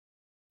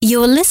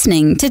You're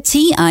listening to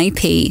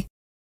TIP.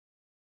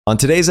 On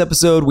today's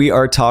episode, we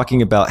are talking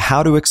about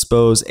how to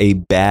expose a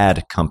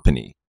bad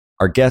company.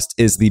 Our guest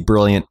is the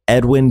brilliant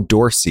Edwin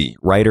Dorsey,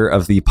 writer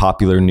of the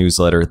popular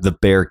newsletter, The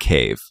Bear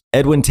Cave.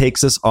 Edwin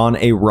takes us on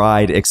a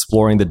ride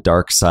exploring the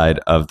dark side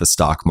of the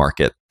stock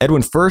market.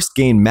 Edwin first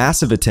gained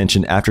massive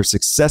attention after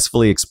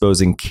successfully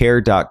exposing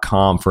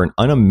Care.com for an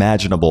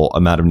unimaginable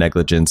amount of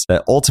negligence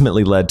that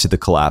ultimately led to the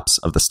collapse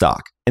of the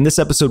stock. In this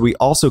episode, we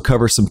also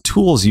cover some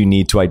tools you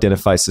need to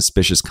identify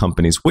suspicious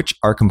companies, which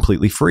are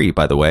completely free,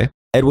 by the way.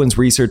 Edwin's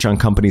research on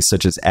companies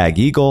such as Ag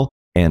Eagle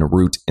and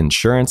Root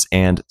Insurance,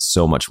 and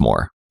so much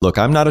more. Look,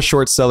 I'm not a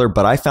short seller,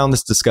 but I found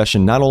this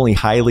discussion not only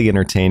highly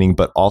entertaining,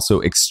 but also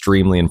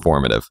extremely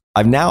informative.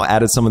 I've now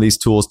added some of these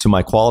tools to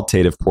my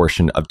qualitative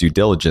portion of due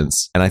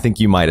diligence, and I think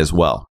you might as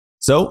well.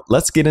 So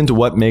let's get into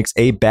what makes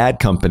a bad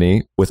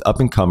company with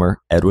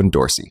up-and-comer Edwin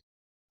Dorsey.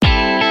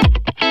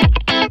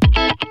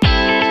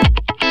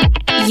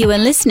 You are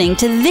listening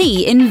to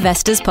The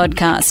Investors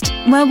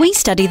Podcast, where we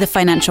study the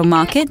financial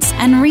markets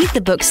and read the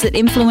books that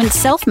influence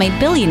self-made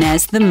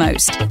billionaires the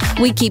most.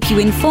 We keep you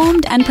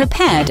informed and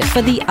prepared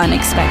for the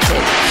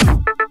unexpected.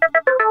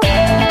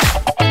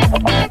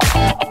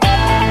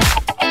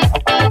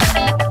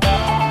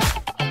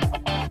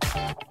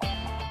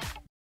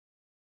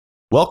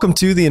 Welcome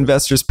to The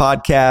Investors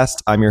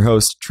Podcast. I'm your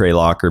host, Trey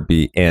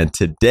Lockerbie, and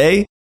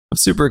today I'm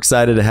super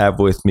excited to have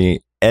with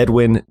me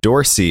Edwin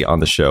Dorsey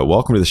on the show.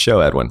 Welcome to the show,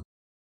 Edwin.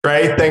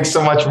 Great. Thanks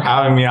so much for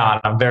having me on.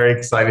 I'm very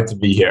excited to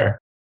be here.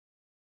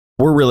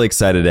 We're really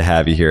excited to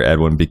have you here,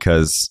 Edwin,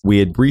 because we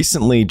had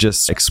recently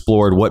just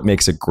explored what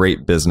makes a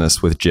great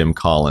business with Jim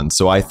Collins.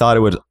 So I thought it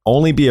would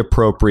only be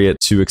appropriate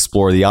to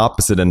explore the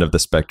opposite end of the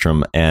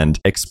spectrum and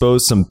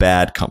expose some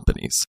bad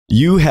companies.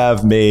 You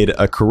have made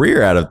a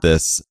career out of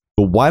this,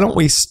 but why don't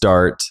we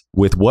start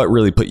with what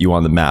really put you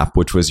on the map,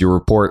 which was your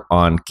report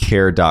on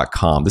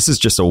Care.com. This is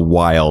just a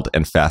wild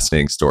and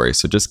fascinating story.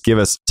 So just give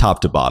us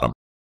top to bottom.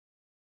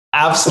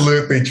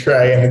 Absolutely,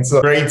 Trey. And it's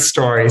a great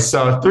story.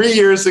 So 3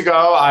 years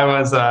ago, I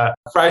was a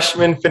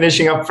freshman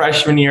finishing up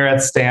freshman year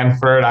at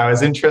Stanford. I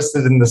was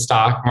interested in the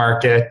stock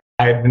market.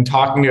 I had been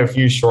talking to a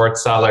few short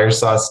sellers,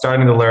 so I was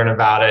starting to learn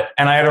about it.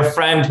 And I had a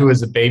friend who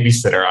was a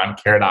babysitter on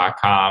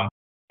Care.com.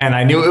 And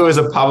I knew it was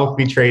a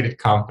publicly traded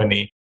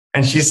company.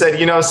 And she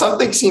said,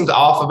 something seems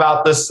off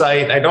about this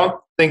site. I don't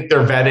think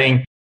they're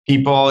vetting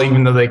people,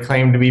 even though they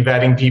claim to be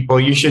vetting people.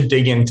 You should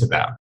dig into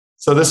them.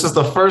 So this was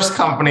the first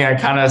company I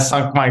kind of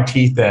sunk my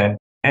teeth in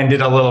and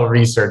did a little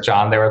research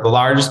on. They were the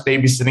largest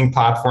babysitting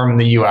platform in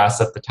the US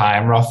at the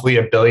time, roughly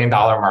 $1 billion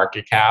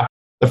market cap.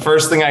 The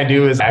first thing I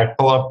do is I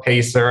pull up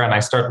Pacer and I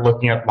start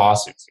looking at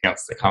lawsuits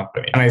against the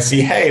company. And I see,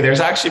 hey,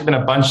 there's actually been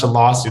a bunch of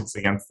lawsuits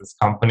against this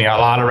company, a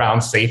lot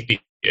around safety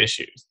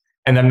issues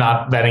and them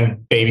not vetting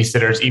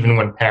babysitters even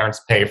when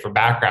parents pay for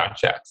background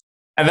checks.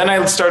 And then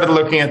I started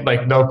looking at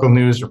local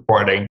news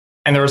reporting.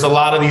 And there was a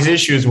lot of these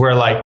issues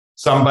where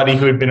somebody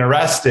who had been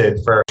arrested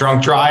for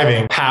drunk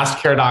driving passed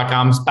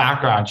Care.com's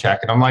background check.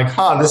 And I'm like,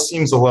 this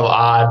seems a little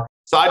odd.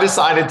 So I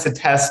decided to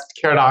test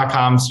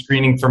Care.com's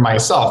screening for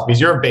myself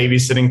because you're a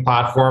babysitting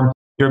platform.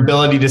 Your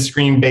ability to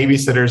screen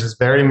babysitters is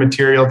very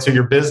material to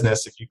your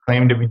business if you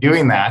claim to be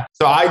doing that.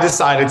 So I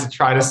decided to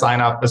try to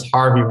sign up as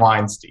Harvey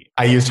Weinstein.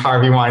 I used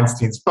Harvey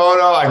Weinstein's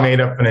photo. I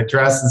made up an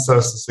address and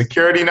social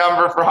security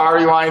number for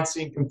Harvey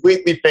Weinstein,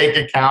 completely fake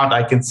account.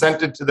 I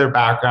consented to their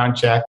background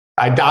check.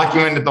 I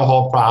documented the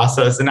whole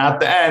process. And at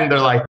the end, they're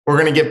like, we're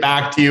going to get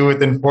back to you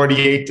within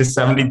 48 to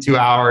 72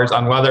 hours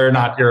on whether or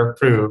not you're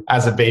approved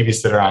as a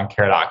babysitter on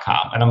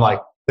Care.com. And I'm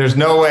like, there's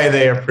no way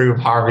they approve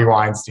Harvey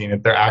Weinstein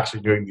if they're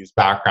actually doing these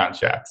background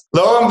checks.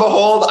 Lo and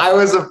behold, I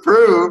was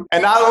approved.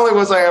 And not only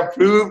was I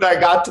approved, I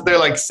got to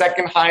their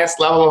second highest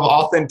level of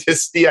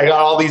authenticity. I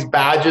got all these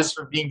badges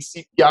for being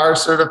CPR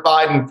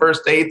certified and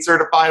first aid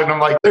certified. And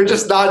I'm like, they're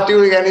just not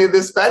doing any of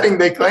this vetting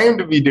they claim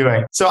to be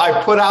doing. So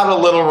I put out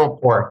a little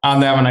report on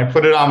them and I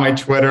put it on my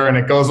Twitter and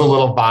it goes a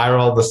little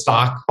viral. The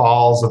stock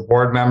falls, a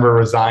board member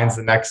resigns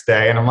the next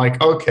day. And I'm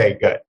like, okay,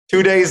 good.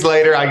 2 days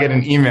later, I get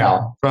an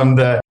email from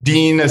the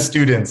dean of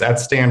students at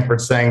Stanford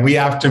saying, we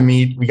have to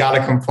meet. We got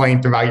a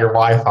complaint about your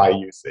Wi-Fi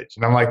usage.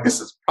 And I'm like, this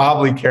is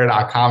probably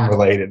Care.com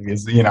related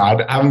because,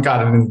 I haven't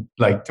gotten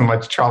in too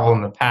much trouble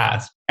in the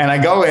past. And I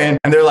go in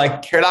and they're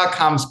like,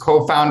 Care.com's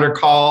co-founder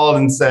called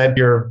and said,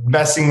 you're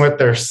messing with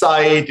their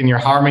site and you're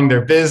harming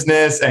their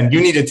business. And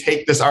you need to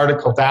take this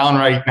article down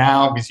right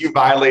now because you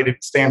violated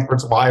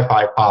Stanford's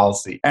Wi-Fi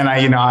policy. And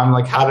I'm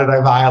like, how did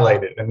I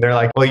violate it? And they're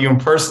like, well, you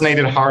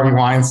impersonated Harvey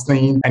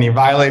Weinstein and you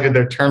violated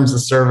their terms of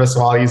service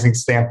while using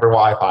Stanford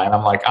Wi-Fi. And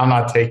I'm like, I'm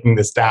not taking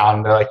this down.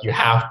 And they're like, you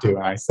have to.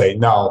 And I say,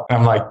 no. And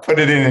I'm like, put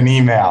it in an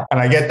email.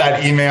 And I get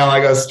that email. I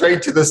go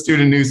straight to the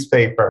student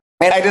newspaper.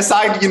 And I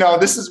decide,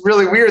 this is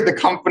really weird. The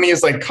company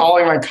is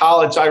calling my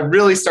college. I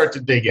really start to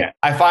dig in.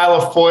 I file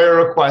a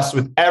FOIA request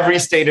with every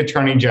state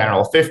attorney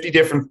general, 50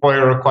 different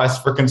FOIA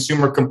requests for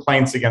consumer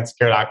complaints against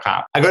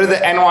Care.com. I go to the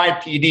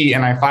NYPD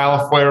and I file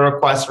a FOIA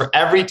request for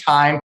every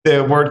time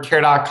the word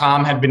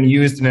care.com had been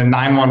used in a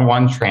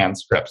 911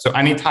 transcript. So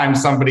anytime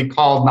somebody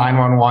called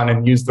 911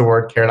 and used the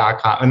word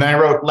care.com, and then I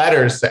wrote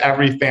letters to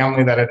every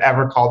family that had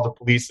ever called the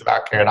police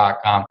about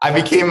care.com. I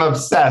became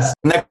obsessed,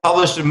 and I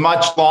published a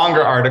much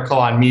longer article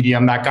on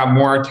Medium that got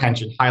more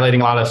attention,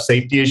 highlighting a lot of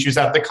safety issues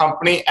at the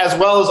company, as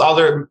well as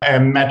other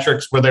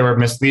metrics where they were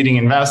misleading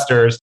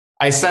investors.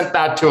 I sent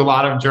that to a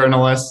lot of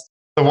journalists.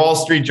 The Wall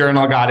Street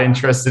Journal got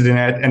interested in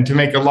it. And to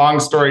make a long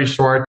story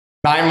short,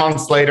 9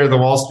 months later, the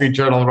Wall Street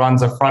Journal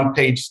runs a front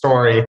page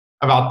story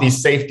about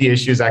these safety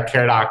issues at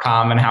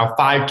care.com and how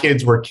 5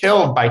 kids were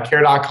killed by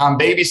care.com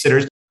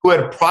babysitters who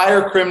had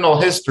prior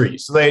criminal history.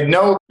 So they had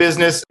no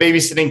business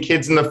babysitting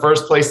kids in the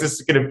first place.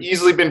 This could have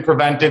easily been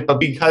prevented, but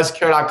because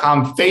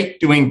care.com faked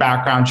doing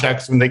background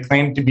checks when they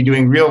claimed to be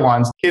doing real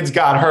ones, kids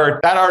got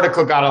hurt. That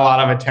article got a lot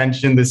of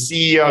attention. The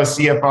CEO,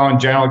 CFO, and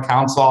general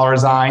counsel all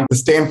resigned. The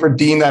Stanford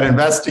dean that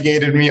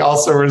investigated me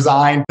also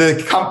resigned.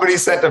 The company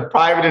sent a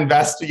private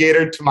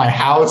investigator to my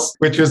house,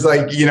 which was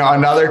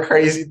another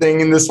crazy thing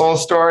in this whole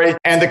story.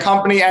 And the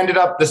company ended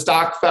up, the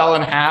stock fell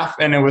in half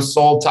and it was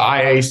sold to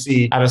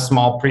IAC at a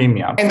small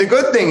premium. And the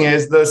good thing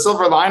is, the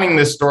silver lining in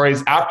this story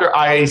is after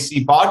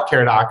IAC bought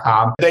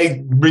care.com,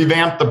 they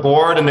revamped the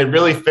board and they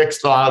really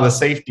fixed a lot of the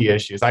safety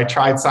issues. I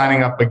tried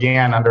signing up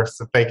again under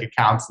some fake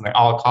accounts and they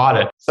all caught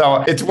it.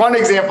 So it's one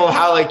example of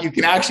how you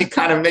can actually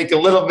kind of make a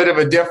little bit of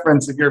a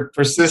difference if you're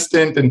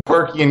persistent and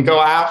quirky and go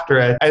after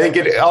it. I think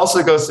it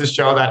also goes to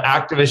show that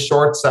activist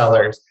short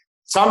sellers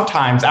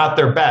sometimes at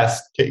their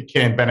best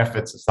can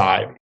benefit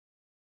society.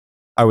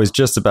 I was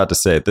just about to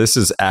say, this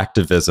is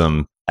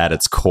activism at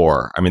its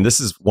core. I mean, this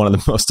is one of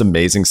the most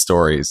amazing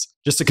stories.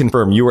 Just to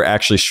confirm, you were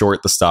actually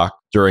short the stock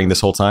during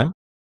this whole time?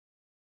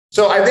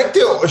 So I think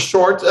to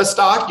short a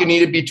stock, you need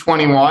to be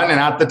 21. And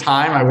at the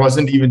time, I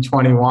wasn't even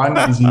 21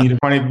 because you need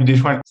to be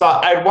 20. So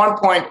I at one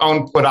point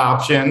owned put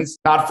options,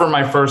 not for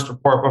my first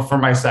report, but for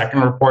my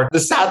second report.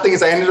 The sad thing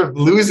is I ended up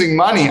losing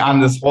money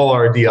on this whole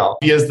ordeal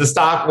because the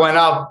stock went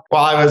up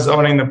while I was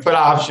owning the put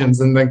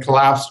options and then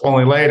collapsed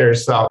only later.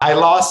 So I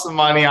lost some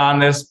money on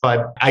this,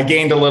 but I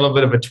gained a little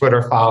bit of a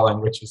Twitter following,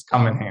 which has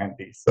come in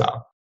handy. So.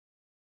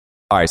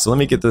 All right, so let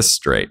me get this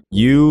straight.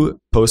 You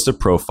post a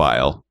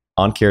profile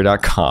on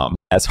care.com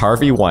as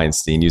Harvey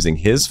Weinstein using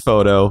his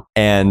photo,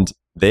 and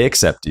they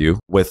accept you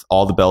with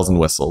all the bells and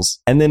whistles.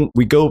 And then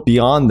we go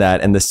beyond that,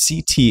 and the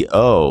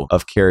CTO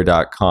of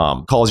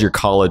care.com calls your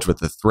college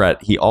with a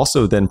threat. He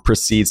also then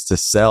proceeds to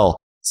sell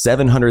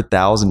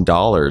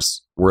 $700,000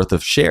 worth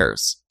of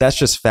shares. That's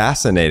just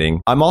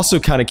fascinating. I'm also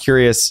kind of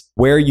curious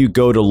where you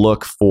go to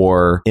look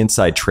for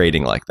inside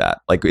trading like that.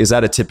 Is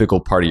that a typical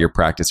part of your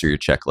practice or your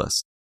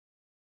checklist?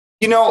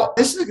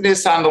 This is going to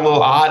sound a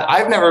little odd.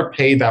 I've never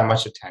paid that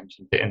much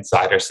attention to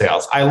insider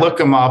sales. I look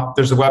them up.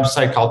 There's a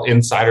website called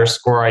Insider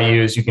Score I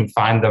use. You can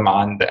find them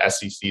on the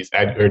SEC's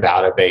Edgar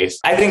database.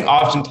 I think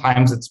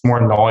oftentimes it's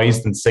more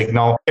noise than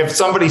signal. If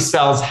somebody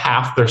sells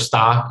half their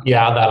stock,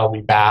 yeah, that'll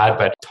be bad.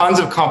 But tons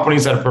of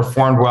companies that have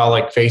performed well,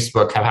 like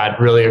Facebook, have had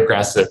really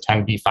aggressive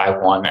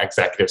 10b5-1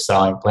 executive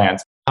selling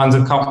plans. Tons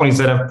of companies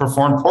that have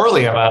performed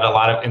poorly have had a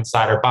lot of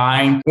insider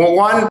buying. Well,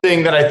 one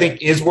thing that I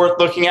think is worth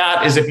looking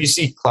at is if you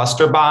see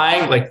cluster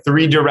buying, like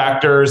 3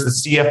 directors, the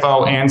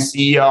CFO and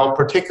CEO,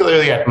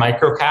 particularly at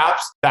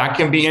microcaps, that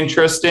can be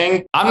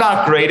interesting. I'm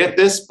not great at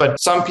this, but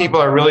some people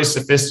are really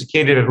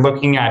sophisticated at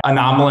looking at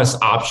anomalous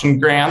option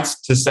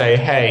grants to say,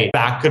 hey,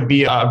 that could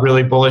be a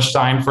really bullish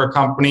sign for a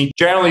company.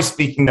 Generally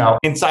speaking, though,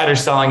 insider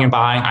selling and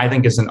buying, I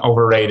think, is an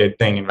overrated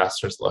thing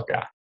investors look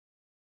at.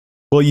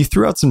 Well, you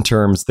threw out some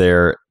terms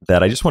there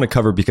that I just want to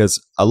cover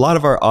because a lot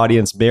of our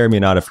audience may or may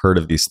not have heard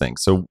of these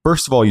things. So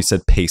first of all, you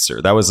said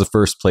Pacer. That was the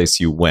first place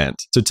you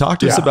went. So talk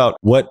to us about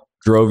what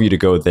drove you to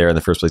go there in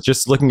the first place.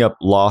 Just looking up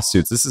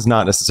lawsuits. This is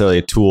not necessarily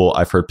a tool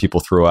I've heard people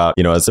throw out,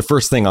 as the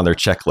first thing on their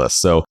checklist.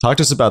 So talk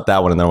to us about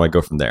that one and then I want to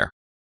go from there.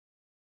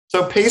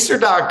 So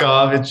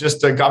pacer.gov is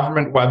just a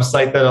government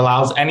website that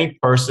allows any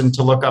person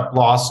to look up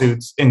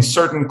lawsuits in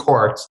certain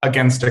courts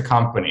against a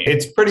company.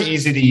 It's pretty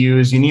easy to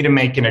use. You need to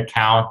make an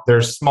account.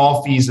 There's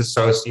small fees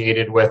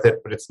associated with it,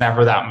 but it's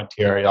never that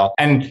material.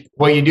 And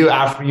what you do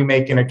after you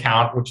make an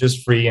account, which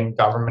is free and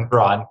government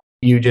run,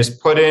 you just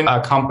put in a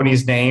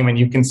company's name and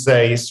you can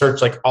say,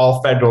 search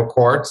all federal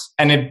courts.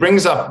 And it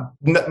brings up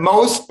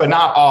most, but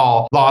not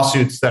all,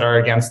 lawsuits that are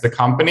against the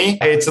company.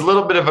 It's a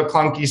little bit of a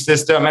clunky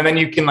system. And then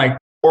you can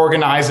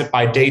organize it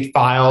by date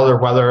filed or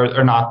whether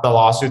or not the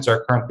lawsuits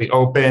are currently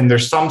open.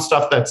 There's some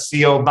stuff that's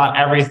sealed. Not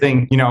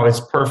everything,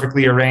 is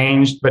perfectly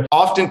arranged, but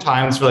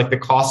oftentimes for the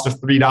cost of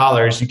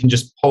 $3, you can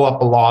just pull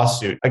up a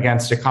lawsuit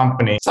against a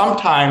company.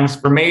 Sometimes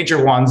for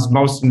major ones,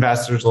 most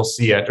investors will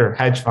see it or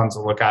hedge funds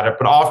will look at it,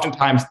 but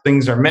oftentimes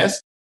things are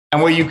missed.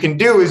 And what you can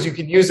do is you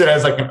can use it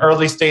as an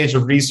early stage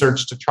of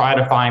research to try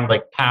to find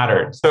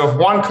patterns. So if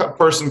one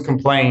person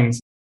complains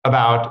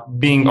about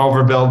being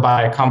overbilled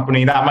by a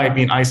company, that might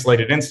be an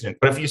isolated incident.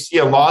 But if you see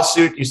a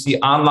lawsuit, you see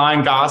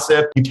online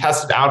gossip, you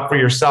test it out for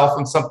yourself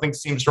and something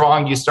seems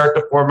wrong, you start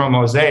to form a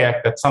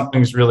mosaic that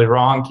something's really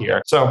wrong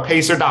here. So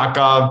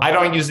pacer.gov, I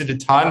don't use it a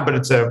ton, but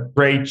it's a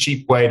great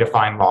cheap way to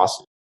find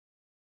lawsuits.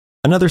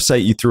 Another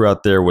site you threw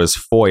out there was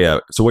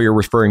FOIA. So what you're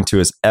referring to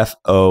is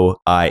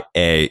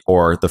FOIA,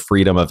 or the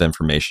Freedom of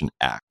Information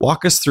Act.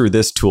 Walk us through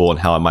this tool and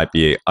how it might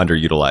be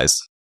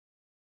underutilized.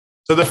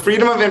 So the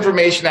Freedom of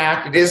Information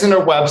Act, it isn't a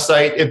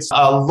website. It's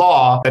a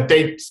law that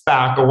dates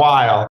back a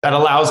while that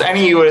allows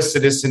any U.S.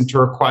 citizen to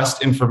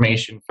request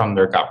information from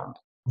their government.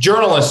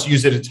 Journalists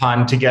use it a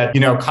ton to get,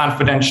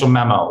 confidential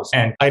memos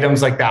and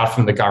items like that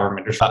from the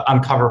government, or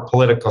uncover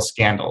political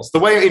scandals. The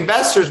way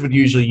investors would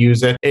usually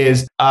use it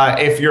is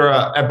if you're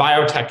a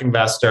biotech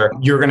investor,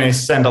 you're going to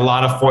send a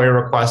lot of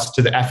FOIA requests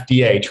to the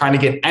FDA, trying to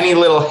get any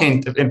little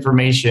hint of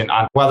information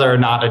on whether or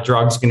not a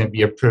drug's going to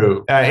be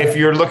approved. If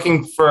you're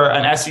looking for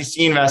an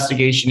SEC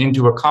investigation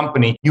into a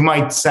company, you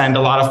might send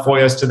a lot of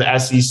FOIAs to the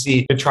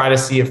SEC to try to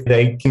see if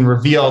they can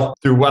reveal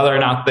through whether or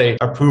not they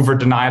approve or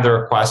deny the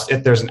request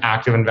if there's an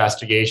active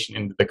investigation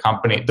into the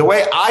company. The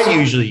way I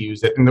usually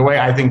use it, and the way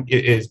I think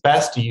it is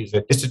best to use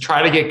it, is to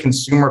try to get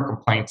consumer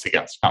complaints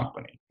against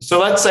companies. So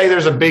let's say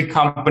there's a big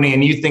company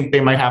and you think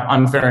they might have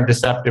unfair and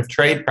deceptive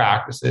trade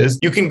practices.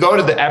 You can go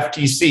to the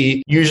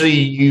FTC. Usually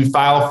you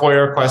file a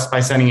FOIA request by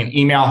sending an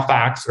email,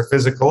 fax, or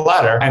physical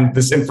letter. And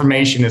this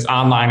information is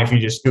online if you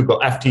just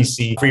Google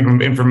FTC Freedom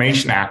of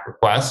Information Act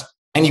request.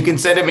 And you can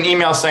send them an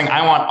email saying,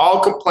 I want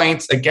all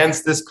complaints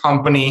against this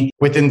company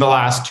within the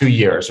last 2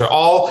 years, or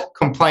all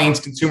complaints,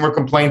 consumer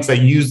complaints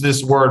that use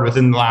this word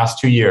within the last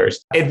 2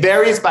 years. It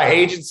varies by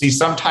agency.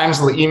 Sometimes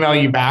they'll email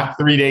you back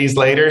 3 days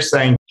later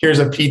saying, here's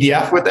a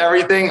PDF with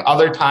everything.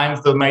 Other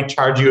times they might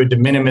charge you a de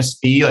minimis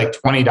fee, like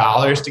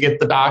 $20 to get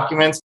the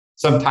documents.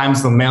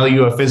 Sometimes they'll mail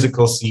you a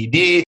physical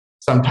CD.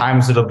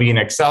 Sometimes it'll be an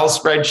Excel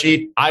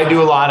spreadsheet. I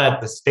do a lot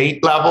at the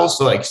state level,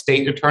 so like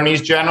state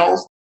attorneys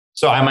generals.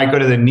 So I might go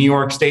to the New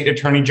York State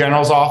Attorney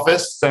General's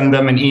office, send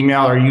them an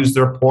email or use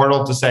their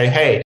portal to say,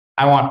 hey,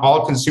 I want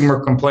all consumer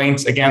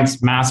complaints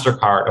against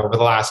MasterCard over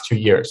the last 2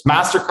 years.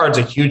 MasterCard's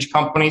a huge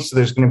company, so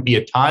there's going to be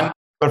a ton.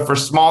 But for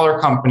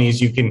smaller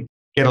companies, you can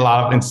get a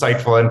lot of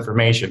insightful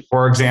information.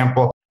 For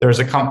example, there's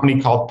a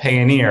company called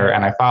Payoneer,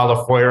 and I filed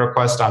a FOIA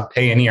request on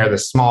Payoneer, the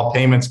small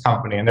payments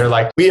company. And they're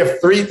like, we have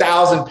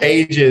 3,000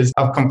 pages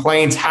of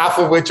complaints, half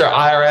of which are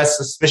IRS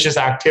suspicious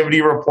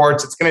activity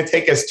reports. It's going to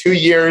take us 2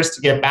 years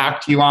to get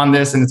back to you on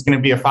this, and it's going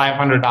to be a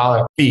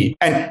 $500 fee.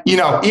 And,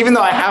 even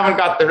though I haven't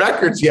got the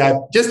records yet,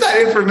 just that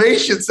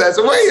information says,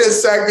 wait a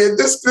second,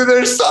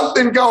 there's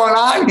something going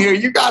on here.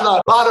 You got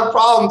a lot of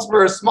problems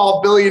for a small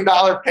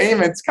billion-dollar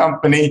payments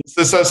company.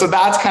 So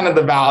that's kind of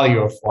the value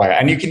of FOIA.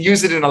 And you can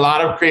use it in a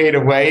lot of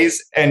creative ways.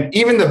 And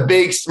even the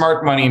big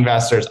smart money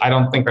investors, I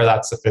don't think are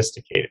that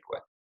sophisticated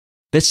with.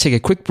 Let's take a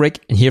quick break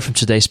and hear from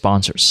today's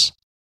sponsors.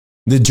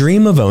 The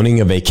dream of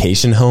owning a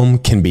vacation home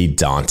can be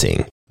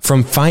daunting.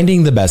 From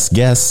finding the best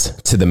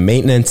guests, to the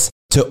maintenance,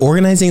 to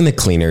organizing the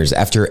cleaners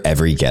after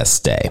every guest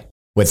stay.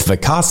 With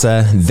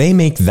Vacasa, they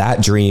make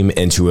that dream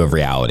into a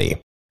reality.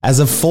 As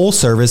a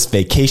full-service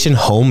vacation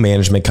home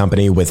management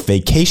company with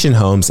vacation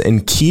homes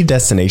in key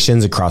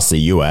destinations across the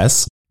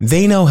U.S.,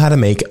 they know how to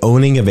make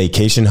owning a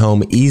vacation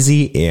home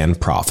easy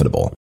and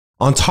profitable.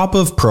 On top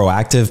of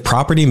proactive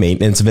property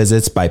maintenance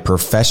visits by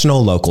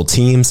professional local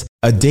teams,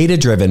 a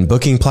data-driven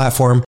booking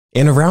platform,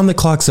 and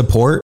around-the-clock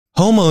support,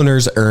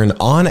 homeowners earn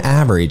on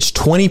average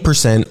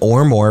 20%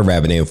 or more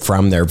revenue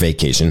from their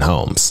vacation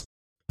homes.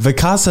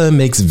 Vacasa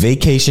makes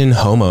vacation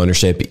home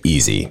ownership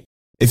easy.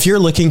 If you're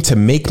looking to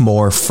make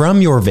more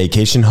from your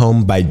vacation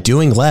home by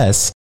doing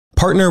less,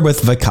 partner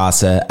with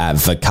Vacasa at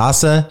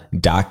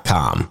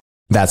vacasa.com.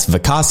 That's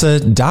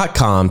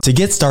vacasa.com to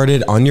get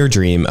started on your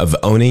dream of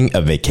owning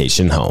a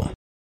vacation home.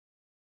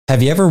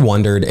 Have you ever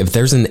wondered if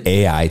there's an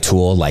AI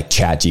tool like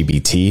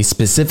ChatGPT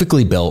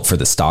specifically built for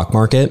the stock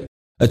market?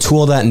 A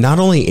tool that not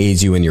only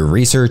aids you in your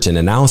research and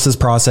analysis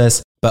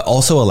process, but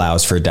also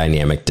allows for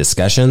dynamic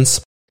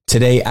discussions?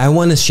 Today, I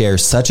want to share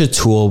such a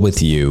tool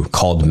with you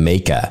called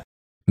Meka.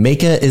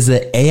 Meka is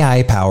the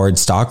AI-powered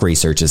stock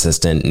research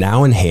assistant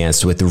now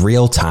enhanced with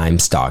real-time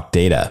stock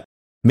data.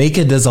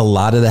 Meka does a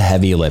lot of the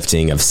heavy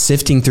lifting of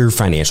sifting through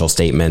financial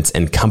statements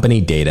and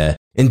company data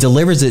and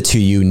delivers it to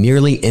you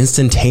nearly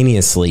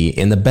instantaneously,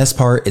 and the best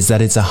part is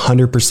that it's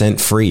 100%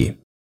 free.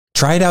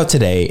 Try it out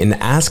today and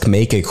ask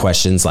Meka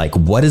questions like,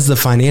 what is the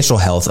financial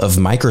health of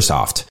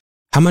Microsoft?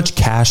 How much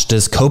cash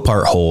does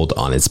Copart hold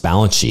on its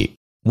balance sheet?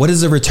 What is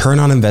the return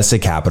on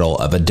invested capital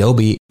of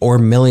Adobe, or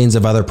millions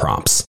of other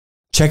prompts?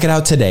 Check it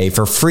out today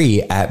for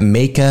free at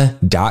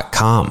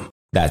Meka.com.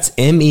 That's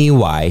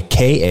MEYKA.com.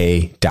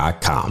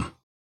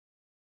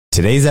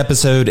 Today's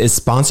episode is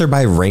sponsored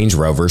by Range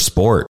Rover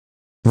Sport.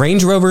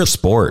 Range Rover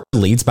Sport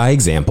leads by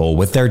example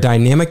with their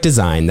dynamic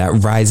design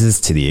that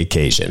rises to the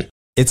occasion.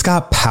 It's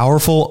got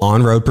powerful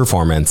on-road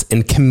performance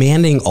and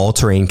commanding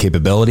all-terrain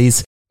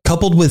capabilities,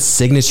 coupled with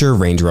signature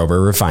Range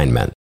Rover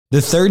refinement.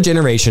 The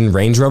third-generation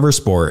Range Rover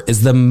Sport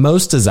is the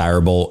most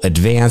desirable,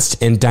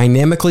 advanced, and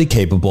dynamically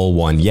capable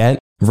one yet,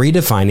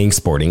 redefining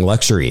sporting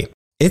luxury.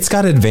 It's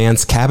got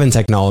advanced cabin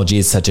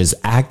technologies such as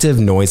active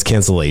noise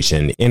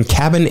cancellation and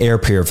cabin air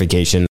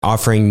purification,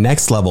 offering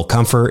next-level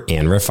comfort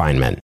and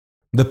refinement.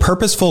 The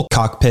purposeful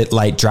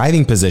cockpit-like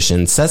driving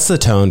position sets the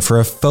tone for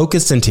a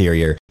focused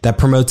interior that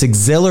promotes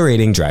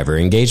exhilarating driver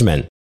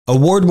engagement.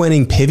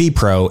 Award-winning Pivi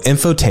Pro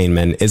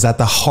infotainment is at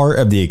the heart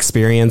of the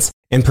experience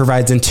and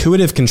provides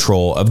intuitive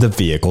control of the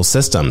vehicle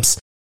systems.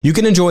 You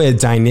can enjoy a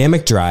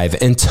dynamic drive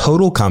in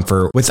total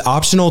comfort with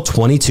optional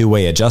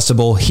 22-way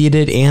adjustable,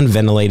 heated and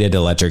ventilated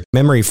electric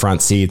memory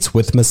front seats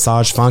with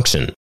massage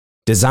function.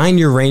 Design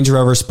your Range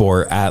Rover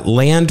Sport at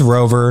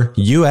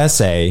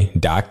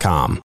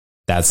LandRoverUSA.com.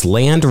 That's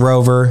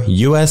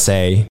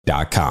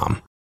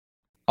LandRoverUSA.com.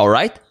 All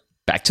right,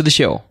 back to the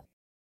show.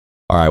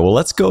 All right, well,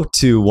 let's go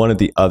to one of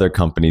the other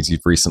companies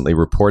you've recently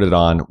reported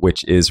on,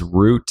 which is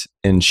Root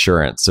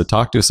Insurance. So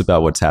talk to us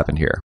about what's happened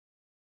here.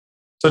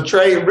 So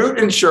Trey, Root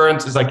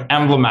Insurance is like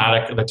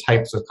emblematic of the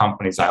types of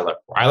companies I look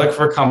for. I look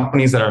for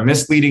companies that are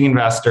misleading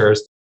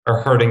investors or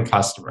hurting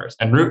customers.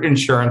 And Root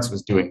Insurance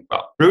was doing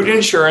well. Root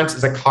Insurance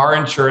is a car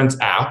insurance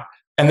app.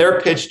 And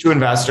their pitch to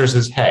investors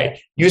is, hey,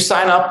 you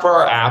sign up for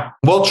our app,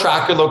 we'll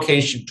track your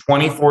location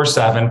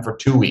 24/7 for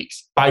 2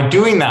 weeks. By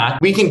doing that,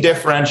 we can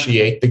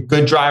differentiate the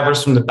good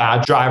drivers from the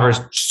bad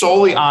drivers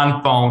solely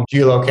on phone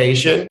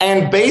geolocation.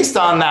 And based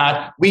on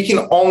that, we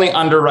can only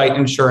underwrite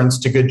insurance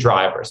to good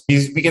drivers.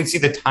 We can see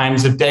the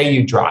times of day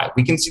you drive.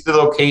 We can see the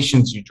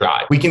locations you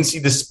drive. We can see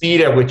the speed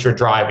at which you're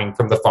driving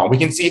from the phone. We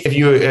can see if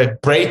you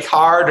brake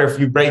hard or if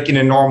you brake in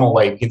a normal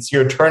way. We can see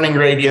your turning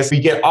radius. We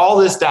get all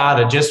this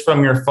data just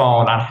from your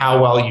phone on how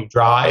well you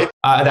drive.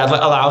 That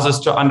allows us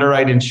to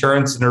underwrite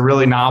insurance in a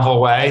really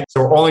novel way.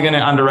 So we're only going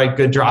to underwrite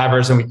good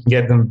drivers and we can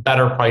get them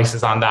better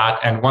prices on that.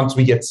 And once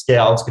we get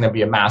scale, it's going to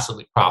be a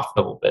massively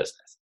profitable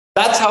business.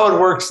 That's how it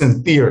works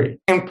in theory.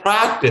 In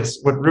practice,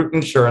 what Root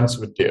Insurance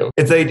would do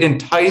is they'd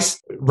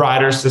entice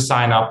riders to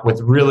sign up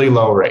with really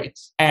low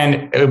rates.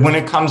 And when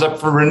it comes up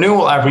for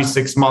renewal every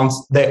 6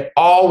 months, they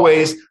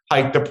always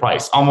hike the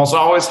price, almost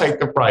always hike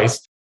the price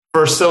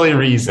for silly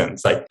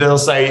reasons. Like they'll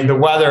say the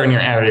weather in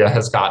your area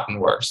has gotten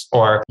worse,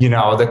 or,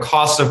 the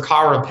cost of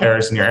car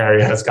repairs in your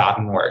area has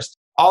gotten worse.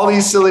 All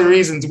these silly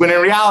reasons, when in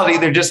reality,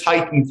 they're just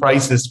hiking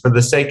prices for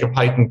the sake of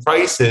hiking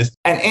prices.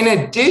 And in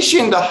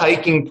addition to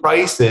hiking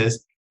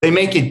prices, they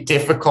make it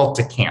difficult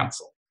to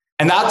cancel.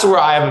 And that's where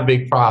I have a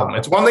big problem.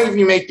 It's one thing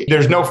if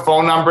there's no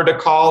phone number to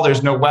call,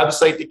 there's no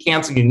website to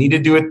cancel, you need to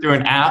do it through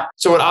an app.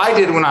 So what I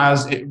did when I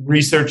was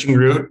researching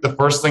Root, the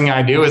first thing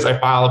I do is I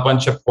file a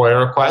bunch of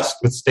FOIA requests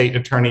with state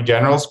attorney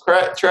generals,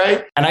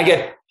 Trey, and I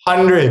get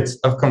hundreds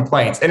of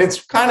complaints. And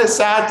it's kind of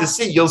sad to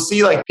see. You'll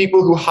see like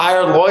people who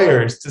hire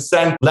lawyers to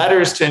send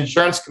letters to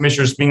insurance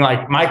commissioners being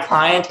like, my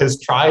client has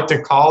tried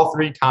to call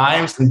 3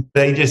 times and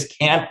they just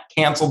can't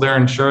cancel their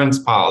insurance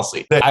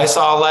policy. I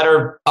saw a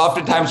letter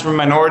oftentimes from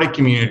minority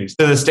communities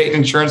to the state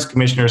insurance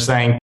commissioner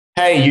saying,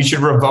 hey, you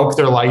should revoke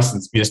their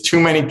license because too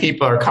many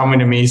people are coming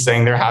to me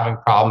saying they're having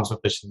problems with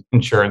this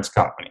insurance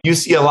company. You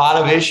see a lot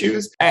of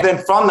issues. And then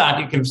from that,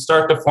 you can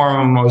start to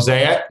form a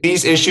mosaic.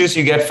 These issues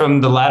you get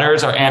from the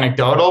letters are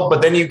anecdotal,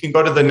 but then you can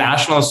go to the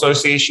National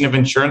Association of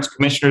Insurance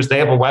Commissioners. They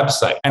have a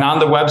website. And on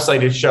the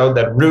website, it showed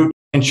that Root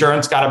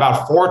Insurance got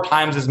about 4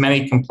 times as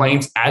many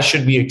complaints as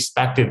should be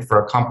expected for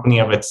a company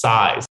of its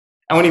size.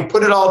 And when you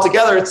put it all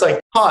together, it's like,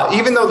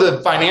 even though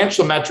the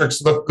financial metrics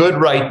look good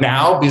right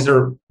now, these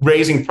are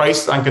raising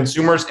prices on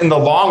consumers, in the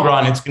long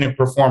run, it's going to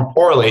perform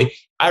poorly.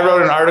 I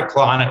wrote an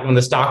article on it when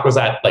the stock was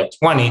at like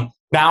 20.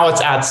 Now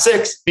it's at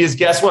 6 because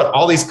guess what?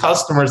 All these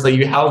customers that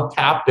you held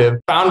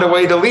captive found a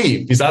way to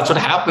leave because that's what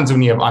happens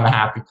when you have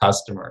unhappy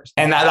customers.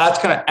 And that's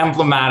kind of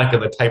emblematic of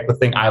the type of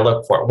thing I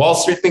look for. Wall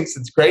Street thinks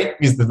it's great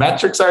because the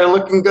metrics are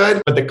looking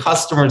good, but the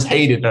customers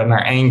hate it and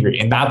are angry.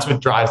 And that's what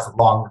drives the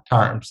longer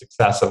term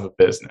success of a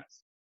business.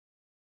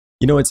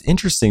 It's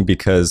interesting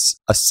because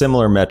a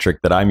similar metric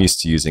that I'm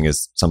used to using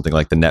is something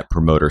like the Net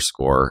Promoter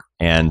Score.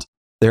 And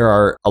there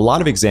are a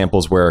lot of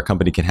examples where a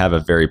company can have a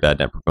very bad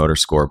Net Promoter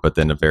Score, but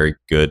then a very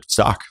good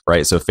stock,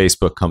 right? So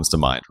Facebook comes to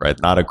mind, right?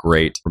 Not a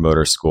great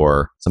promoter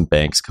score. Some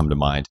banks come to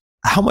mind.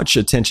 How much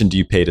attention do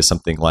you pay to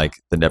something like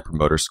the Net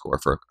Promoter Score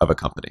of a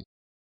company?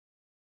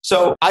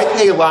 So I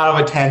pay a lot of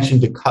attention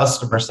to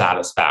customer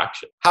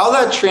satisfaction. How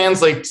that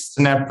translates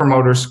to Net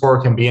Promoter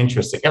Score can be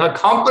interesting. If a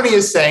company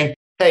is saying,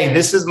 hey,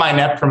 this is my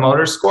Net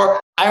Promoter Score,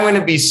 I'm going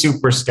to be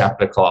super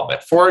skeptical of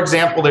it. For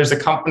example, there's a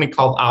company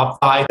called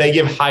OppFi. They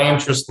give high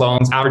interest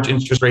loans, average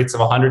interest rates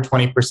of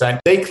 120%.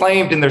 They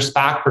claimed in their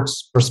SPAC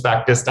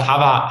prospectus to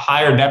have a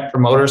higher Net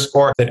Promoter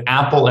Score than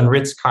Apple and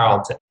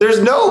Ritz-Carlton.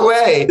 There's no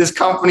way this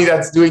company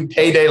that's doing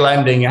payday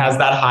lending has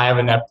that high of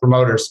a Net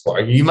Promoter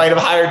Score. You might have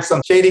hired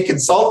some shady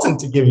consultant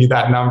to give you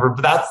that number,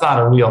 but that's not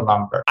a real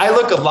number. I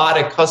look a lot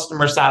at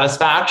customer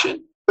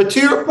satisfaction. But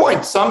to your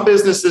point, some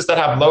businesses that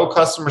have low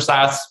customer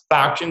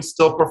satisfaction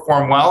still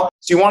perform well.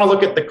 So you want to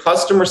look at the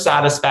customer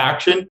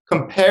satisfaction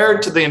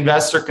compared to the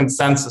investor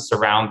consensus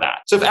around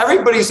that. So if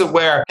everybody's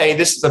aware, hey,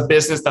 this is a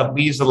business that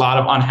leaves a lot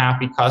of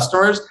unhappy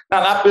customers,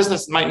 now that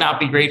business might not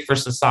be great for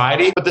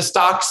society, but the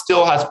stock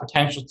still has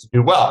potential to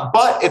do well.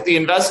 But if the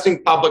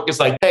investing public is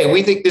like, hey,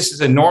 we think this is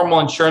a normal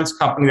insurance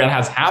company that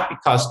has happy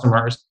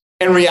customers,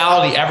 in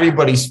reality,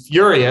 everybody's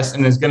furious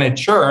and is going to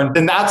churn,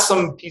 then that's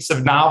some piece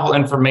of novel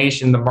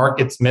information the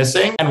market's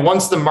missing. And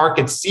once the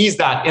market sees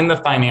that in the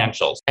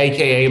financials,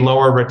 aka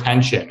lower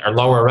retention or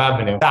lower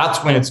revenue,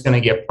 that's when it's going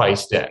to get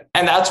priced in.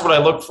 And that's what I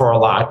look for a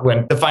lot,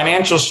 when the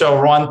financials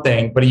show one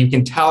thing, but you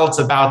can tell it's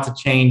about to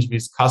change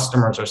because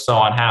customers are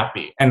so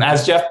unhappy. And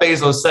as Jeff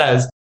Bezos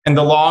says, in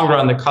the long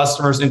run, the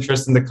customer's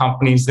interest and the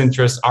company's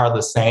interests are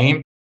the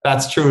same.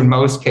 That's true in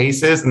most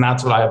cases, and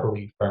that's what I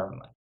believe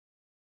firmly.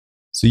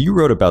 So you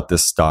wrote about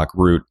this stock,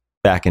 Root,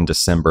 back in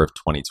December of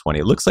 2020.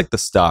 It looks like the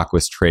stock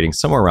was trading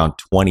somewhere around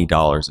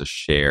 $20 a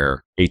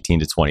share, $18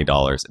 to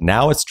 $20.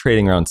 Now it's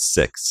trading around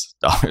 $6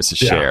 a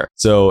share.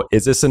 So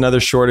is this another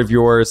short of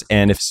yours?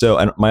 And if so,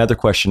 and my other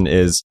question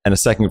is, and a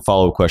second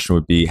follow-up question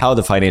would be, how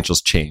the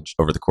financials changed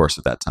over the course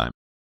of that time?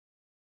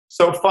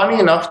 So funny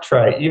enough,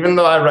 Trey, even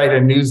though I write a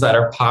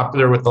newsletter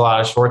popular with a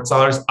lot of short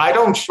sellers, I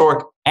don't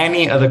short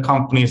any of the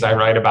companies I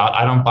write about.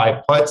 I don't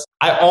buy puts.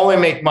 I only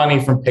make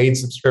money from paid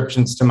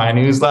subscriptions to my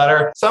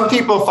newsletter. Some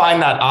people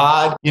find that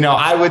odd.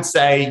 I would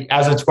say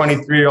as a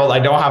 23-year-old, I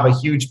don't have a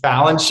huge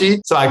balance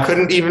sheet, so I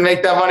couldn't even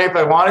make that money if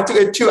I wanted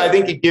to. Too, I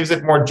think it gives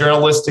it more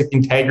journalistic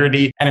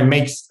integrity, and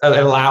it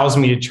allows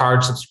me to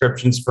charge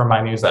subscriptions for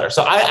my newsletter.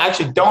 So I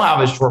actually don't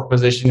have a short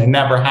position and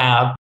never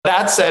have.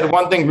 That said,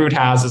 one thing Root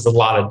has is a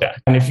lot of debt.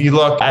 And if you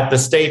look at the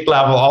state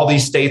level, all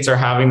these states are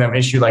having them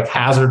issue like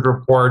hazard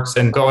reports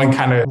and going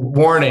kind of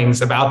warnings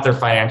about their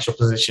financial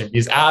position.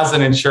 Because as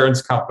an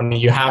insurance company,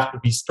 you have to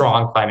be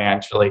strong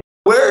financially.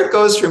 Where it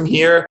goes from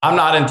here, I'm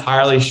not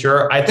entirely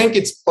sure. I think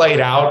it's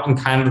played out in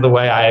kind of the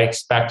way I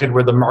expected,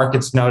 where the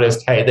market's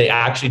noticed, hey, they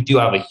actually do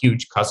have a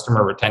huge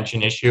customer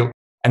retention issue.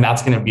 And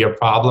that's going to be a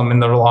problem in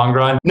the long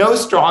run. No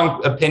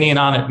strong opinion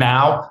on it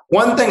now.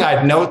 One thing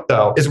I'd note,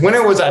 though, is when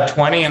it was at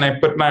 20 and I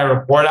put my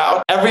report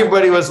out,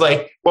 everybody was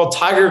like, well,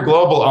 Tiger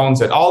Global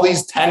owns it. All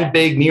these 10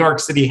 big New York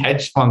City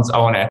hedge funds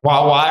own it.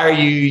 Well, why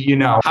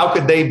are how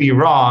could they be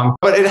wrong?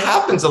 But it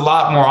happens a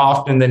lot more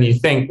often than you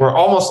think, where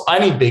almost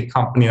any big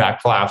company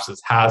that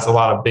collapses has a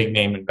lot of big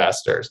name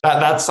investors.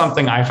 That's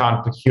something I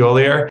found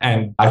peculiar.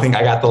 And I think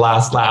I got the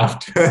last laugh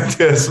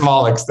to a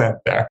small extent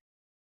there.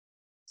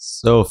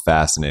 So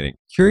fascinating.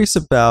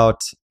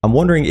 I'm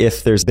wondering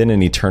if there's been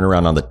any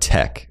turnaround on the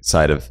tech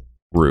side of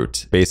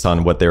Root based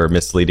on what they were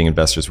misleading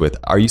investors with.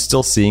 Are you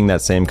still seeing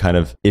that same kind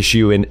of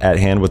issue at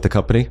hand with the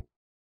company?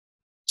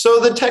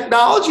 So the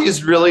technology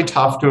is really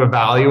tough to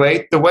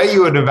evaluate. The way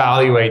you would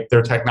evaluate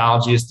their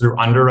technology is through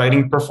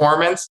underwriting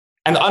performance.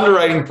 And the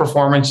underwriting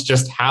performance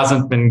just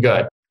hasn't been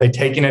good. They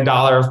take in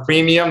 $1 of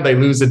premium, they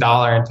lose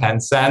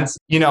 $1.10.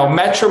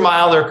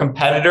 Metromile, their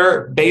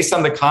competitor, based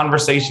on the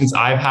conversations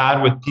I've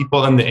had with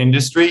people in the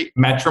industry,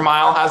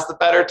 Metromile has the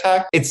better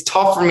tech. It's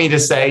tough for me to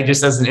say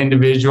just as an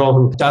individual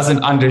who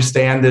doesn't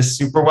understand this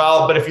super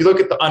well. But if you look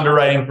at the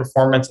underwriting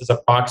performance as a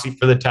proxy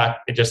for the tech,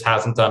 it just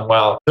hasn't done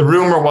well. The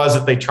rumor was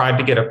that they tried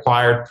to get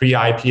acquired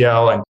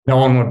pre-IPO and no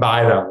one would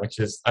buy them, which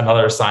is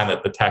another sign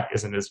that the tech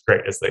isn't as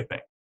great as they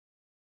think.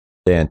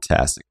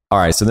 Fantastic. All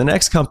right. So the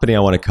next company I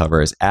want to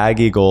cover is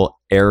AgEagle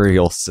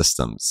Aerial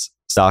Systems.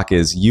 Stock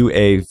is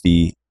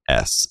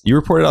UAVS. You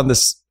reported on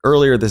this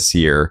earlier this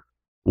year.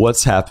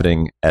 What's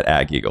happening at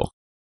AgEagle?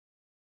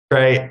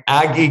 Right.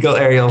 AgEagle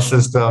Aerial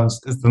Systems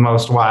is the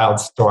most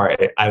wild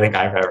story I think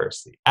I've ever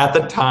seen. At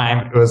the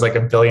time, it was like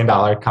 $1 billion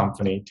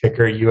company,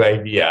 ticker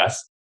UAVS.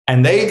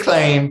 And they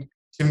claimed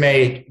to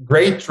make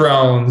great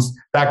drones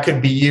that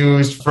could be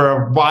used for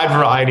a wide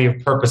variety of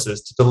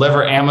purposes, to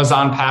deliver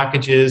Amazon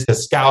packages, to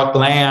scout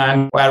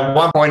land. At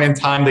one point in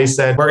time, they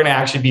said, we're going to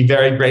actually be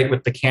very great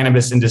with the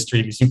cannabis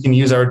industry because you can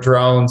use our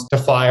drones to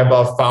fly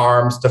above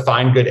farms, to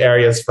find good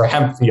areas for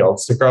hemp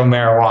fields, to grow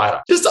marijuana.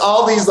 Just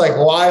all these like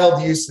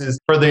wild uses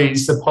for the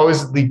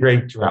supposedly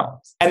great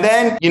drones. And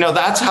then,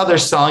 that's how they're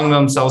selling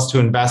themselves to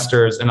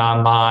investors and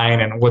online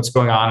and what's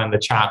going on in the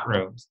chat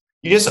rooms.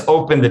 You just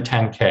open the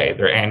 10K,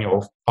 their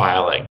annual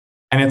filing,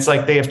 and it's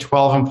like they have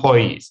 12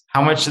 employees. How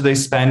much do they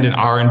spend in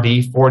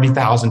R&D?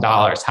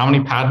 $40,000. How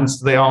many patents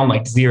do they own?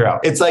 Like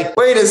 0. It's like,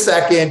 wait a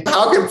second,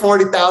 how can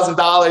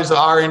 $40,000 of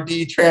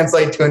R&D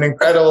translate to an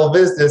incredible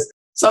business?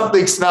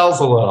 Something smells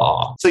a little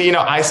off. So,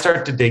 I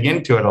start to dig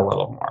into it a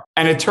little more.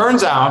 And it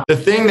turns out the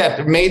thing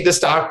that made the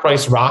stock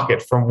price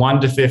rocket from 1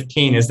 to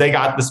 15 is they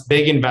got this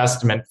big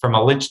investment from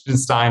a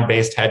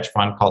Liechtenstein-based hedge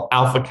fund called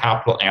Alpha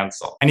Capital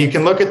Ansel. And you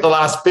can look at the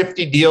last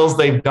 50 deals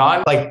they've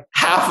done, like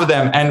half of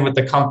them end with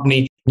the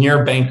company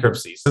near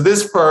bankruptcy. So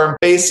this firm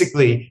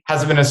basically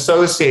has been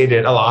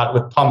associated a lot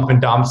with pump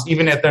and dumps,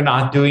 even if they're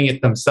not doing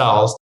it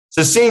themselves.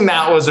 So seeing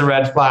that was a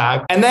red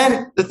flag. And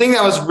then the thing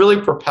that was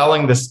really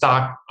propelling the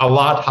stock a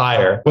lot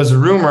higher was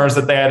rumors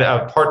that they had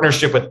a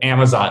partnership with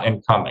Amazon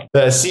incoming.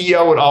 The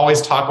CEO would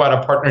always talk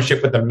about a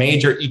partnership with a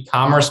major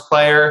e-commerce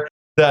player.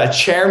 The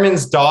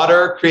chairman's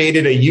daughter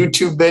created a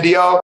YouTube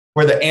video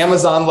where the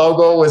Amazon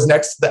logo was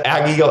next to the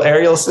AgEagle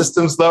Aerial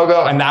Systems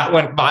logo, and that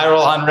went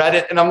viral on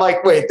Reddit. And I'm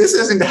like, wait, this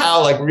isn't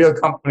how like real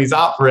companies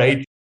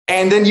operate.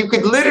 And then you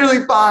could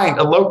literally find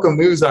a local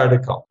news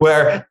article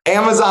where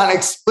Amazon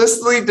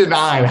explicitly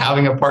denied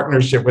having a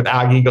partnership with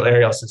Ag Eagle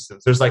Aerial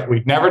Systems. There's like,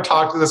 we've never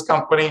talked to this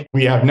company.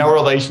 We have no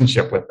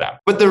relationship with them.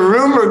 But the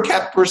rumor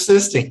kept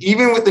persisting,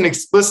 even with an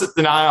explicit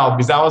denial,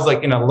 because that was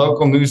like in a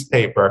local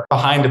newspaper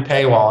behind a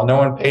paywall. No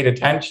one paid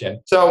attention.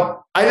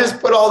 So I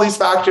just put all these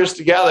factors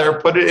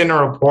together, put it in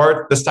a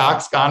report. The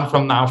stock's gone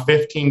from now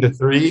 15 to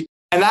 3.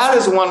 And that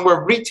is one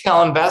where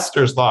retail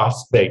investors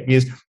lost big,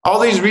 because all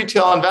these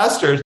retail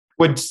investors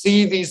would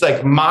see these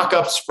like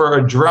mock-ups for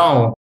a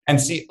drone and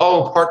see,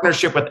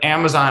 partnership with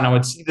Amazon, and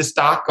would see the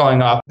stock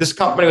going up. This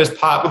company was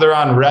popular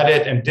on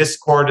Reddit and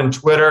Discord and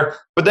Twitter,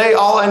 but they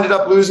all ended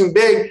up losing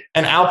big.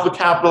 And Alpha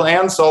Capital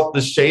Ansalt,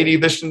 the shady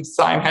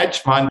Liechtenstein hedge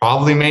fund,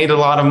 probably made a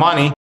lot of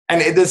money.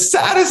 And the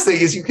saddest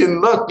thing is you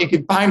can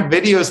find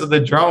videos of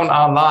the drone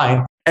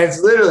online, and it's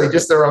literally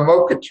just a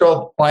remote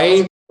controlled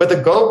plane with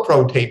a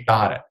GoPro taped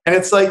on it. And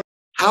it's like,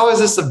 how is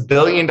this $1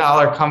 billion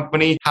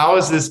company? How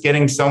is this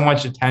getting so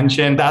much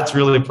attention? That's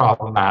really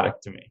problematic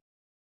to me.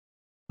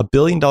 $1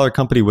 billion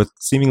company with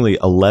seemingly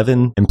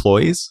 11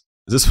 employees?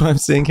 Is this what I'm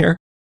seeing here?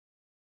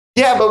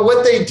 Yeah, but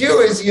what they do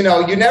is, you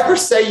never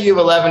say you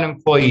have 11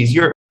 employees.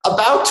 You're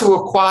about to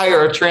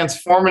acquire a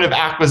transformative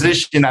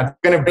acquisition that's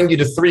going to bring you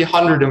to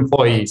 300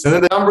 employees. And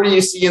then the number you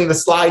see in the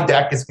slide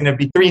deck is going to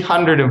be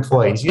 300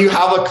 employees. You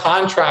have a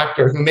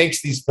contractor who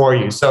makes these for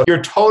you. So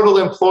your total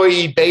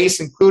employee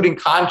base, including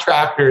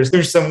contractors,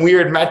 through some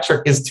weird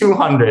metric is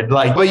 200.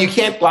 But you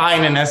can't lie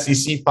in an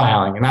SEC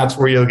filing. And that's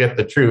where you'll get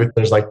the truth.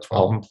 There's like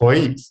 12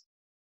 employees.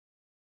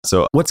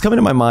 So what's coming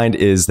to my mind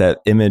is that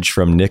image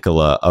from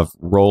Nikola of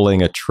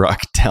rolling a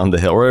truck down the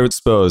hill, or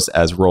exposed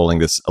as rolling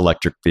this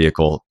electric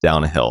vehicle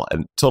down a hill.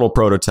 And total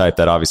prototype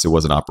that obviously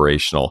wasn't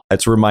operational.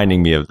 It's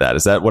reminding me of that.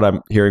 Is that what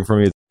I'm hearing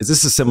from you? Is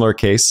this a similar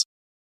case?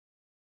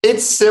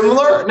 It's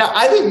similar. Now,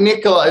 I think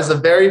Nikola is a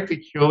very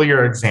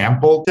peculiar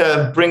example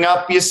to bring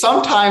up, because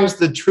sometimes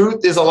the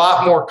truth is a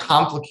lot more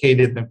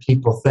complicated than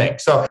people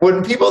think. So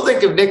when people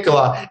think of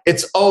Nikola,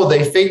 it's,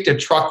 they faked a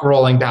truck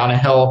rolling down a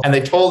hill and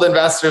they told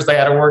investors they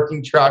had a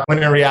working truck,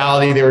 when in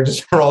reality, they were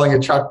just rolling a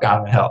truck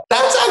down the hill.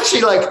 That's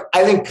actually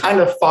I think kind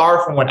of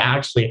far from what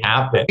actually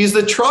happened, because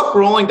the truck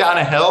rolling down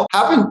a hill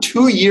happened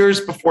 2 years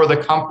before the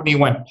company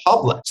went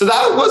public. So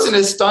that wasn't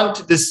a stunt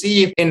to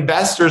deceive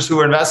investors who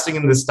were investing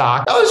in the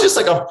stock. That was just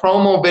like a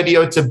promo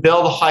video to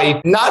build hype,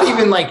 not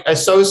even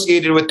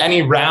associated with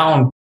any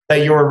round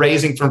that you were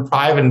raising from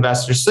private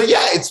investors. So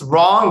yeah, it's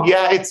wrong.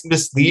 Yeah, it's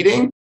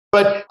misleading.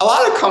 But a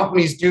lot of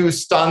companies do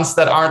stunts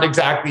that aren't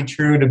exactly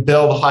true to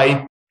build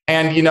hype.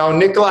 And,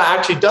 Nikola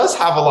actually does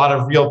have a lot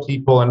of real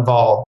people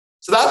involved.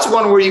 So that's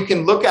one where you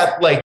can look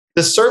at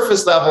the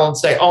surface level and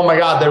say, oh my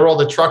God, they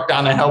rolled a truck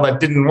down a hill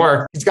that didn't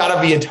work. It's got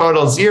to be a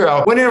total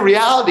zero. When in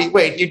reality,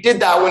 wait, you did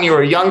that when you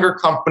were a younger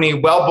company,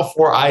 well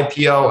before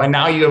IPO, and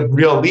now you have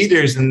real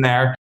leaders in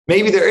there.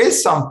 Maybe there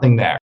is something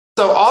there.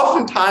 So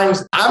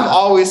oftentimes, I'm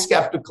always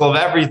skeptical of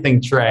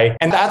everything, Trey.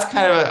 And that's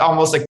kind of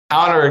almost a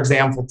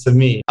counterexample to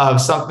me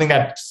of something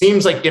that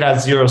seems like it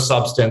has zero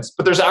substance,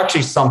 but there's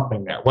actually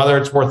something there. Whether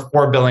it's worth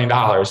 $4 billion,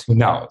 who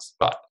knows?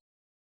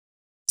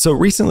 So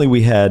recently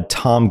we had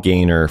Tom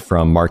Gaynor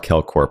from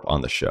Markel Corp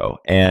on the show,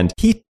 and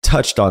he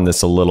touched on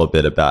this a little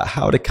bit about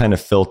how to kind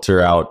of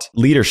filter out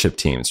leadership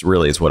teams,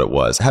 really is what it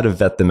was, how to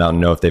vet them out and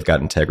know if they've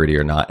got integrity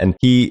or not. And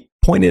he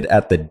pointed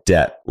at the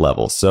debt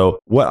level. So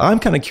what I'm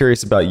kind of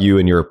curious about you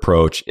and your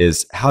approach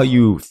is how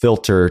you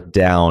filter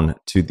down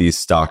to these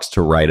stocks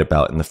to write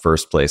about in the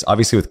first place.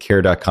 Obviously with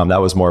care.com,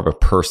 that was more of a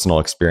personal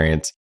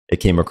experience. It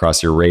came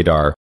across your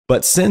radar.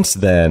 But since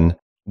then,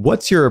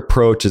 what's your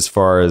approach as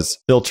far as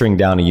filtering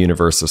down a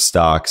universe of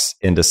stocks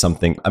into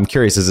something? I'm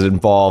curious, does it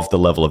involve the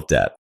level of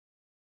debt?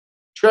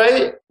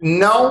 Trey,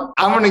 no.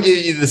 I'm going to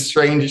give you the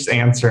strangest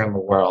answer in the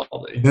world.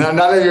 None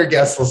of your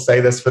guests will say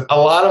this, but a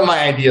lot of my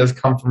ideas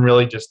come from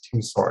really just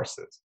two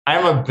sources.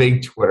 I'm a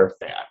big Twitter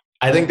fan.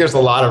 I think there's a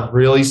lot of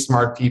really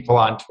smart people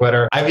on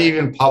Twitter. I've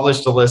even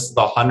published a list of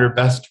the 100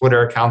 best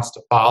Twitter accounts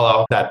to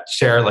follow that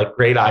share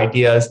great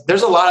ideas.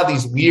 There's a lot of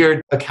these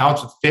weird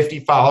accounts with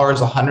 50 followers,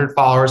 100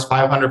 followers,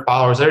 500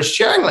 followers. They're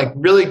sharing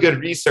really good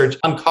research,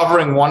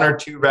 uncovering one or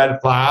two red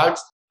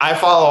flags. I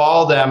follow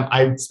all of them.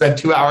 I spend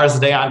 2 hours a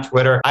day on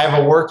Twitter. I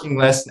have a working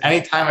list.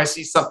 Anytime I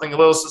see something a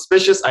little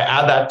suspicious, I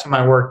add that to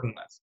my working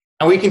list.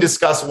 And we can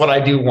discuss what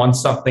I do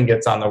once something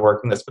gets on the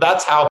working list. But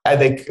that's how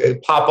they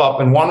pop up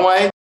in one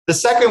way. The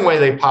second way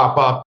they pop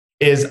up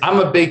is I'm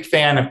a big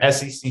fan of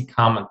SEC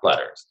comment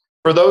letters.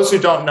 For those who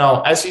don't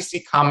know,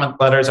 SEC comment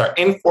letters are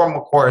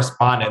informal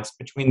correspondence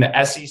between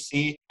the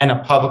SEC and a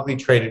publicly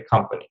traded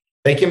company.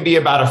 They can be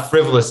about a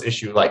frivolous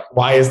issue, like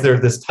why is there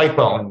this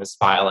typo in this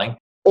filing?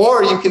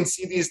 Or you can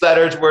see these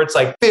letters where it's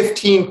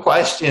 15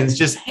 questions,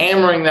 just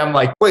hammering them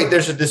wait,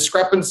 there's a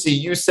discrepancy.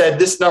 You said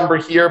this number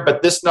here,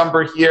 but this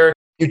number here.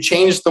 You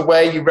changed the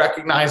way you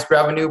recognized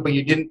revenue, but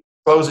you didn't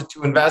disclose it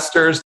to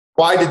investors.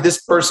 Why did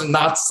this person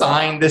not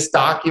sign this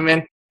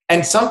document?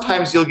 And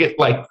sometimes you'll get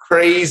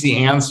crazy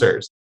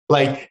answers.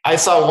 I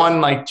saw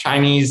one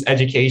Chinese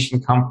education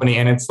company,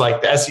 and it's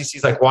the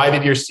SEC's why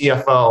did your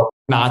CFO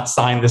not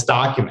sign this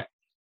document?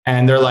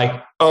 And they're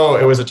like, oh,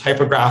 it was a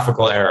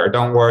typographical error.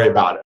 Don't worry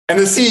about it. And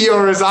the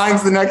CEO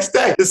resigns the next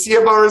day. The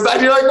CFO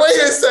resigns. You're like,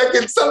 wait a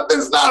second,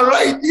 something's not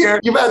right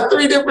here. You've had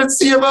 3 different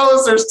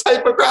CFOs. There's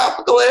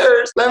typographical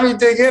errors. Let me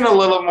dig in a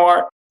little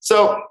more.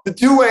 So the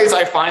 2 ways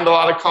I find a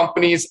lot of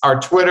companies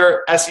are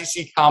Twitter,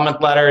 SEC comment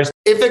letters.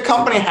 If the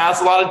company has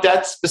a lot of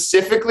debt,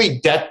 specifically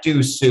debt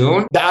due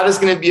soon, that is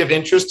going to be of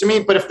interest to me.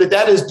 But if the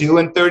debt is due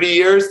in 30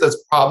 years,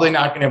 that's probably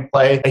not going to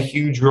play a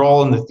huge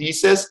role in the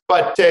thesis.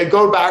 But to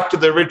go back to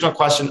the original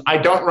question, I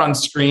don't run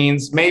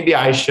screens. Maybe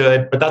I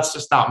should, but that's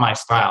just not my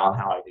style and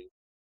how I do.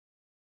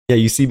 Yeah,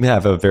 you seem to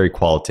have a very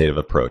qualitative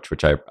approach,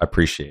 which I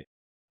appreciate.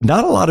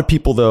 Not a lot of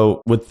people,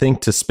 though, would think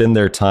to spend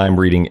their time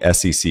reading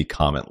SEC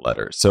comment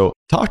letters. So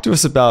talk to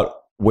us about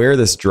where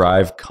this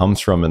drive comes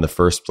from in the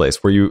first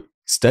place. Were you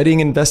studying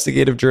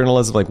investigative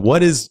journalism? Like,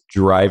 what is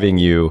driving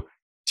you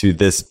to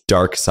this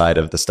dark side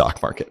of the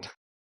stock market?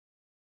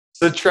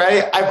 So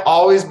Trey, I've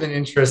always been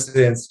interested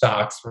in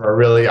stocks from a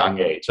really young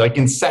age. Like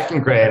in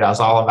 2nd grade, I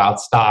was all about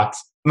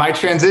stocks. My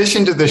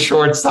transition to the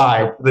short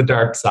side, the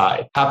dark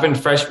side,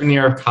 happened freshman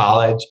year of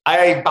college.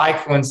 I, by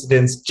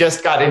coincidence,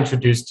 just got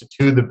introduced to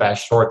 2 of the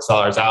best short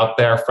sellers out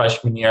there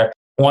freshman year.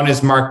 One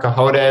is Mark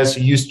Cajotes,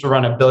 who used to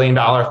run $1 billion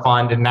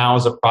fund and now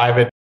is a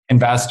private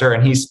investor,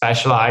 and he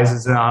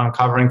specializes in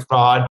uncovering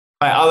fraud.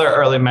 My other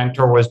early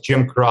mentor was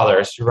Jim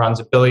Carruthers, who runs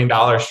 $1 billion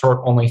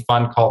short-only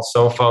fund called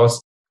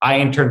Sophos. I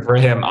interned for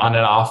him on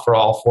and off for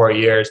all 4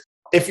 years.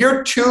 If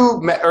your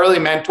 2 early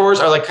mentors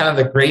are like kind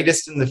of the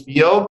greatest in the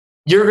field,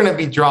 you're going to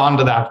be drawn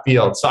to that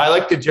field. So I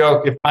like to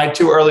joke, if my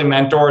 2 early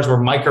mentors were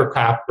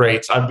microcap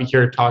greats, I'd be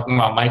here talking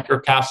about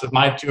microcaps. If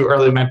my 2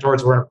 early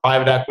mentors were in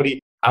private equity,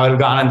 I would have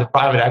gone into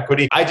private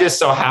equity. I just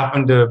so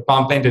happened to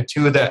bump into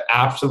 2 of the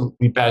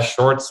absolutely best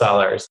short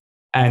sellers.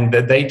 And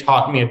they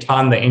taught me a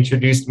ton. They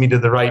introduced me to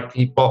the right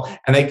people.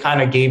 And they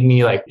kind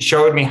of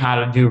showed me how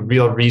to do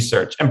real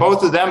research. And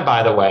both of them,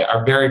 by the way,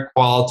 are very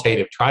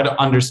qualitative. Try to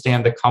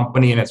understand the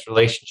company and its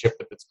relationship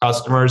with its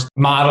customers.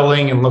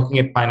 Modeling and looking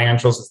at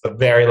financials is the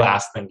very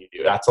last thing you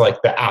do. That's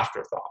like the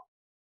afterthought.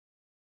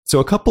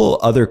 So a couple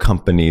other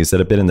companies that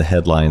have been in the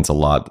headlines a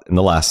lot in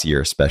the last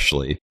year,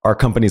 especially, are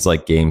companies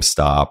like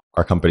GameStop,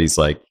 are companies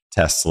like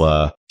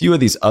Tesla, a few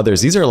of these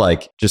others. These are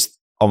like just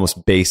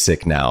almost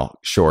basic now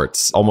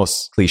shorts,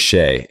 almost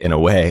cliche in a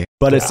way.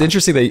 But It's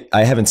interesting that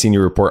I haven't seen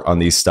you report on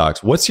these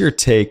stocks. What's your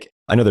take?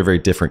 I know they're very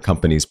different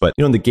companies, but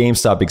in the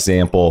GameStop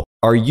example,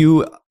 are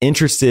you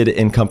interested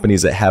in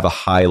companies that have a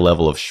high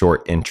level of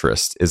short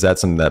interest? Is that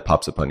something that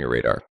pops up on your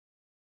radar?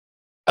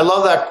 I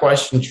love that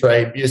question,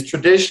 Trey, because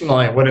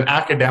traditionally what an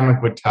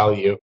academic would tell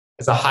you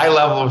is a high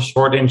level of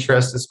short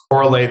interest is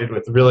correlated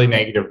with really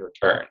negative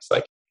returns.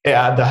 Like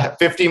the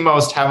 50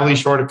 most heavily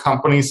shorted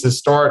companies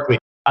historically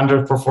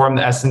underperform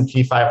the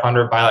S&P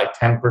 500 by like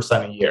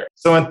 10% a year.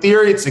 So in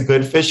theory, it's a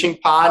good fishing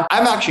pond.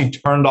 I'm actually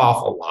turned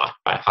off a lot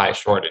by high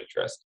short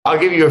interest. I'll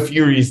give you a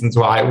few reasons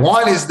why.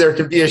 One is there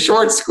could be a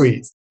short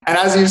squeeze. And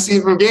as you've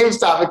seen from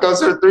GameStop, it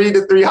goes from 3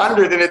 to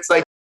 300. And it's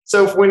like,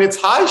 so when it's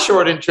high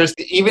short interest,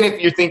 even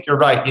if you think you're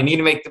right, you need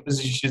to make the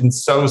position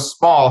so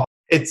small,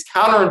 it's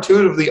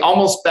counterintuitively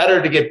almost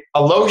better to get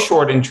a low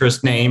short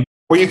interest name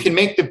where you can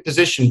make the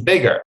position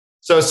bigger.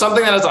 So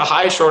something that has a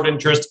high short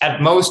interest,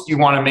 at most you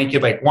want to make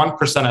it like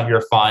 1% of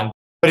your fund.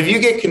 But if you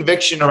get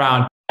conviction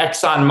around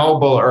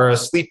ExxonMobil or a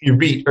sleepy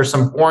REIT or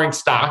some boring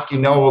stock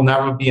will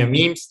never be a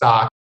meme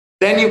stock,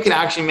 then you can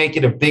actually make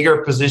it a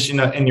bigger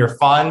position in your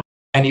fund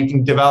and you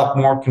can develop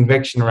more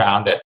conviction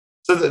around it.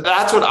 So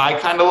that's what I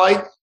kind of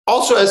like.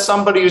 Also, as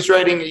somebody who's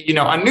writing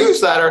a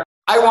newsletter,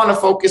 I want to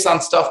focus on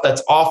stuff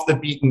that's off the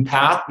beaten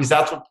path because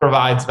that's what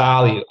provides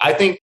value. I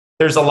think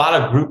there's a lot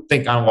of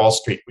groupthink on Wall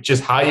Street, which is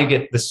how you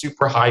get the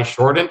super high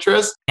short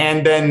interest.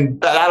 And then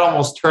that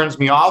almost turns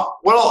me off.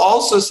 What I'll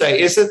also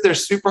say is that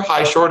there's super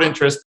high short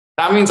interest.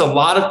 That means a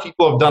lot of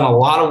people have done a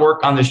lot of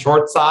work on the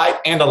short side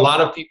and a lot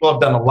of people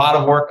have done a lot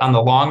of work on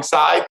the long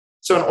side.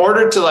 So in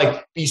order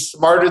to be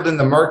smarter than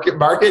the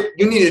market,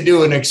 you need to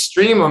do an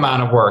extreme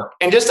amount of work.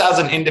 And just as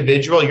an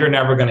individual, you're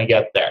never going to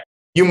get there.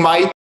 You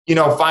might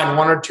find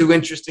 1 or 2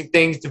 interesting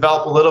things,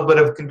 develop a little bit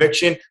of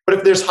conviction. But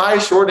if there's high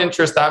short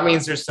interest, that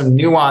means there's some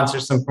nuance,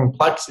 there's some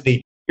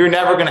complexity. You're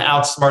never going to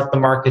outsmart the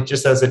market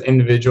just as an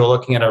individual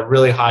looking at a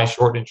really high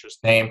short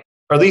interest name.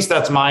 Or at least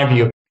that's my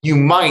view. You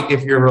might,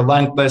 if you're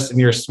relentless and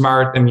you're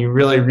smart and you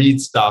really read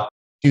stuff,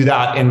 do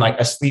that in like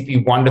a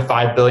sleepy $1 to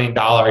 $5 billion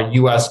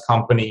US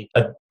company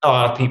that a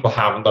lot of people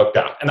haven't looked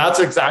at. And that's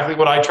exactly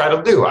what I try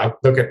to do. I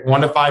look at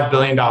 $1 to $5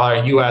 billion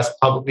US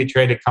publicly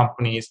traded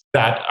companies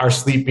that are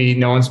sleepy,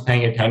 no one's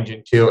paying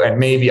attention to, and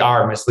maybe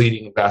are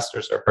misleading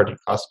investors or hurting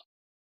customers.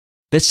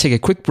 Let's take a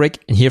quick break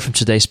and hear from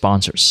today's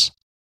sponsors.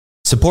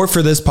 Support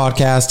for this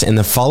podcast and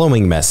the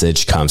following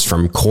message comes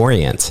from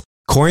Corient.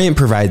 Corient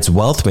provides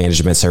wealth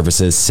management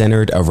services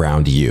centered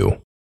around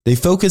you. They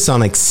focus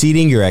on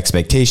exceeding your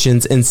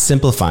expectations and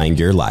simplifying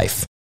your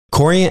life.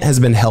 Corient has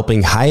been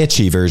helping high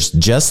achievers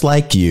just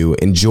like you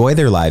enjoy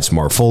their lives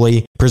more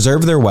fully,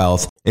 preserve their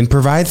wealth, and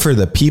provide for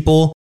the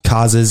people,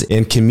 causes,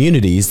 and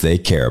communities they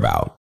care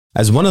about.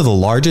 As one of the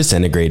largest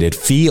integrated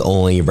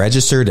fee-only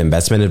registered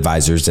investment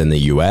advisors in the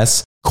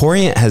US,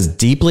 Corient has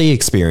deeply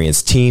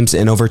experienced teams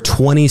in over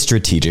 20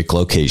 strategic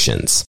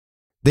locations.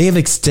 They have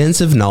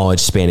extensive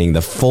knowledge spanning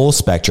the full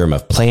spectrum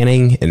of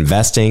planning,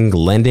 investing,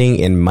 lending,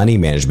 and money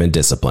management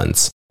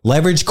disciplines.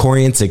 Leverage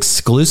Corient's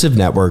exclusive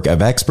network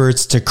of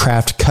experts to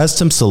craft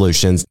custom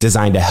solutions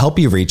designed to help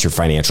you reach your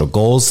financial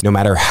goals, no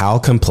matter how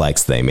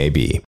complex they may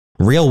be.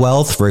 Real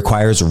wealth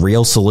requires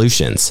real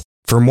solutions.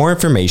 For more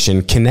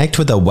information, connect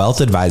with a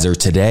wealth advisor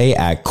today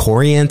at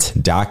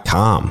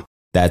corient.com.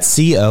 That's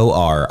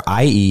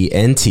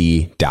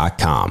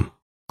Corient.com.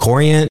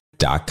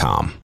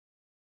 Corient.com.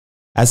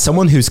 As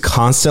someone who's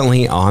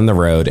constantly on the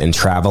road and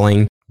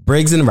traveling,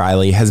 Briggs &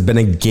 Riley has been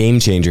a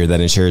game changer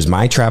that ensures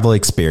my travel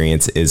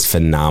experience is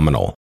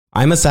phenomenal.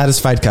 I'm a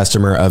satisfied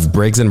customer of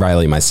Briggs &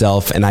 Riley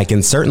myself, and I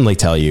can certainly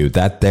tell you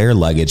that their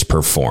luggage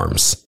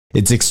performs.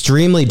 It's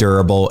extremely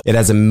durable, it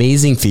has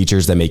amazing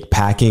features that make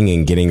packing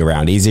and getting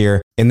around easier,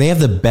 and they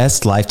have the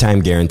best lifetime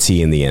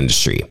guarantee in the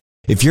industry.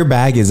 If your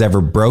bag is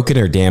ever broken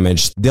or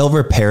damaged, they'll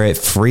repair it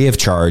free of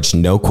charge,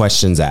 no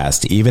questions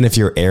asked, even if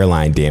your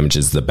airline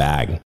damages the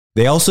bag.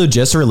 They also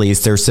just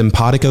released their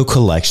Simpatico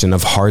collection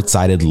of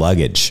hard-sided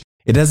luggage.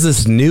 It has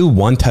this new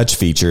one-touch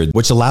feature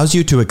which allows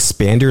you to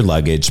expand your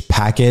luggage,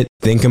 pack it,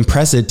 then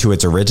compress it to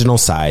its original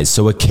size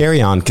so a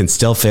carry-on can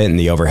still fit in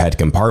the overhead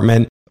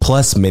compartment,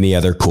 plus many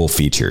other cool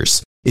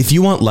features. If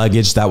you want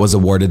luggage that was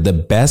awarded the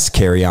best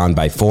carry-on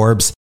by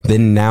Forbes,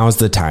 then now's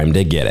the time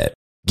to get it.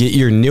 Get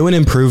your new and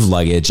improved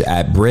luggage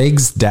at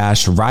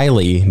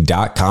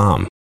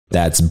briggs-riley.com.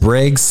 That's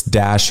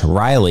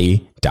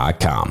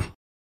briggs-riley.com.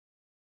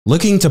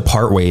 Looking to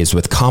part ways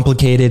with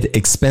complicated,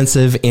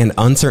 expensive, and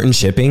uncertain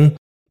shipping?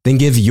 Then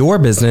give your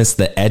business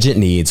the edge it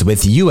needs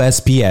with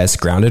USPS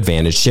Ground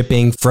Advantage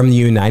shipping from the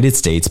United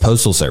States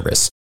Postal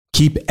Service.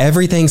 Keep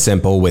everything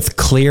simple with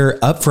clear,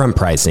 upfront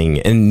pricing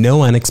and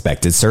no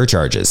unexpected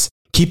surcharges.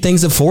 Keep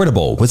things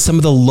affordable with some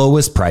of the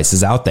lowest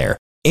prices out there.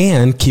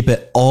 And keep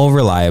it all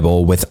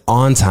reliable with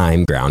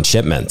on-time ground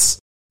shipments.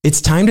 It's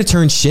time to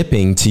turn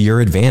shipping to your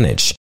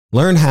advantage.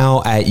 Learn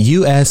how at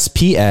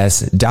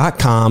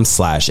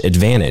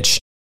USPS.com/advantage.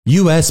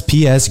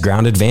 USPS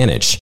Ground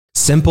Advantage.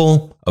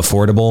 Simple,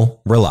 affordable,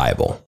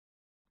 reliable.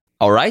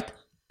 All right,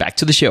 back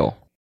to the show.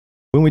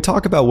 When we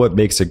talk about what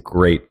makes a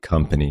great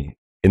company,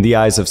 in the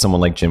eyes of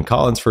someone like Jim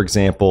Collins, for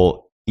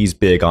example, he's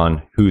big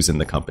on who's in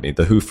the company,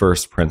 the who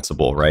first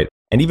principle, right?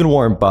 And even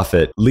Warren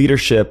Buffett,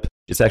 leadership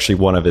is actually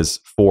one of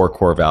his 4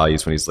 core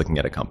values when he's looking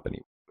at a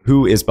company.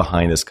 Who is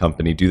behind this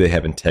company? Do they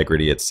have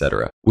integrity,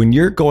 etc.? When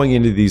you're going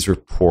into these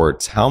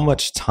reports, how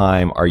much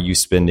time are you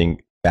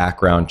spending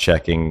background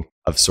checking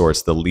of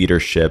sorts, the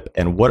leadership,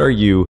 and what are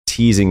you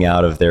teasing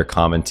out of their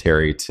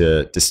commentary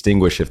to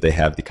distinguish if they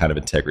have the kind of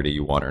integrity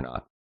you want or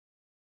not?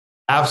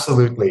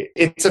 Absolutely.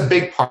 It's a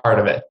big part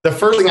of it. The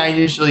first thing I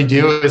usually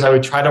do is I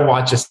would try to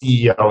watch a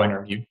CEO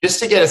interview just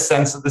to get a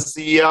sense of the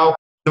CEO.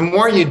 The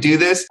more you do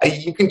this,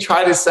 you can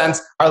try to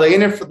sense, are they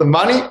in it for the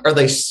money? Or are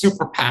they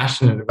super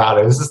passionate about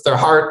it? Is this their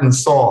heart and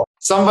soul?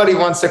 Somebody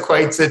once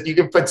equates it, you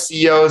can put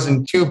CEOs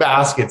in 2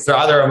 baskets. They're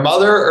either a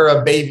mother or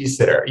a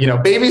babysitter. You know,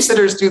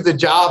 babysitters do the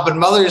job, but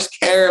mothers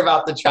care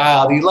about the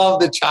child. You love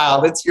the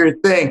child. It's your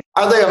thing.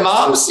 Are they a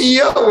mom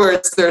CEO where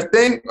it's their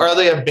thing? Or are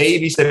they a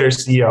babysitter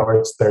CEO where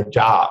it's their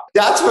job?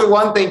 That's what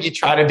one thing you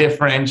try to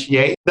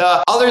differentiate.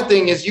 The other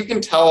thing is you can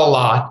tell a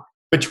lot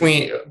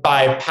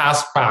by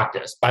past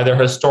practice, by their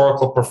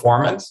historical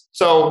performance.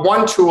 So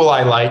one tool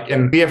I like,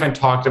 and we haven't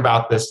talked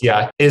about this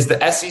yet, is the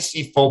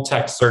SEC full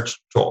text search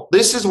tool.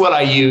 This is what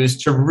I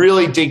use to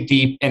really dig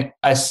deep in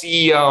a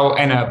CEO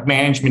and a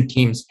management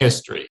team's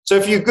history. So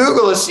if you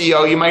Google a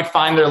CEO, you might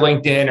find their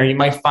LinkedIn or you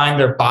might find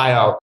their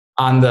bio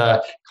on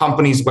the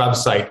company's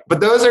website. But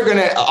those are going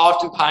to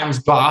oftentimes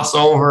gloss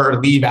over or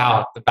leave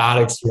out the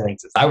bad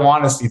experiences. I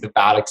want to see the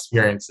bad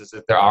experiences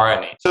if there are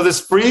any. So this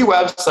free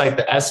website,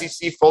 the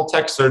SEC Full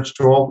Text Search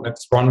Tool,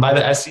 that's run by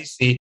the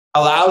SEC,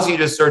 allows you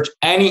to search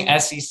any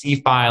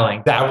SEC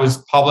filing that was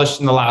published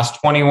in the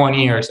last 21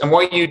 years. And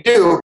what you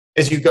do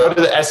is you go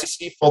to the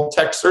SEC Full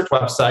Text Search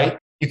website,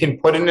 you can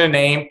put in a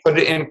name, put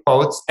it in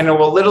quotes, and it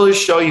will literally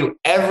show you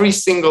every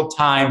single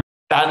time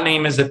that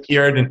name has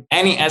appeared in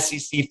any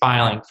SEC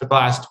filing for the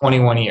last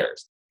 21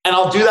 years. And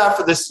I'll do that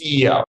for the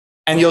CEO.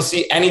 And you'll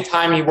see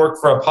anytime he worked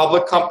for a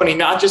public company,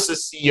 not just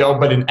as CEO,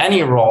 but in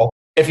any role,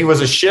 if he was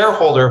a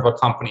shareholder of a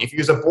company, if he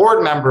was a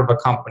board member of a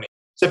company.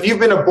 So if you've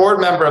been a board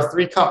member of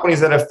 3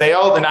 companies that have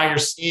failed and now you're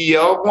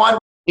CEO of one,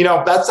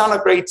 that's not a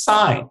great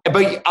sign.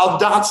 But I'll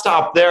not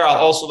stop there. I'll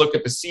also look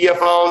at the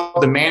CFO,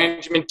 the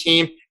management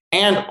team,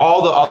 and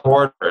all the other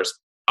board members.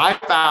 I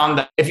found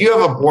that if you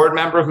have a board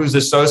member who's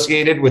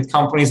associated with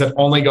companies that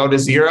only go to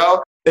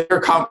 0, their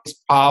company's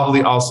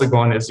probably also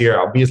going to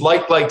 0 because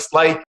like.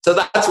 So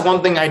that's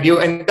one thing I do.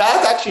 And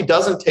that actually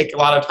doesn't take a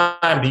lot of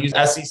time to use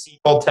SEC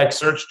full text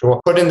search tool,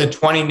 put in the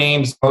 20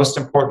 names most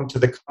important to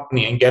the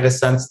company and get a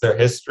sense of their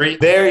history.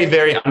 Very,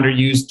 very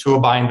underused tool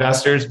by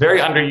investors, very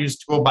underused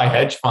tool by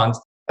hedge funds.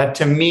 that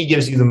to me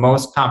gives you the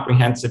most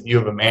comprehensive view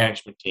of a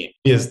management team,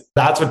 because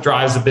that's what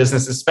drives the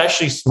business,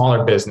 especially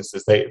smaller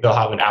businesses. They'll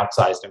have an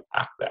outsized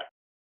impact there.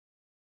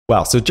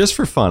 Wow. So just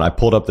for fun, I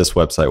pulled up this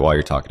website while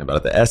you're talking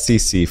about it, the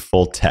SEC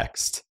full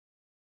text.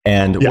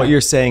 And what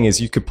you're saying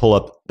is you could pull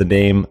up the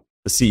name,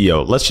 the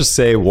CEO. Let's just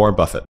say Warren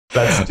Buffett.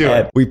 Let's do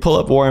it. We pull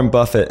up Warren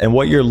Buffett, and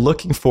what you're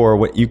looking for,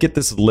 what you get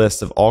this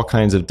list of all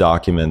kinds of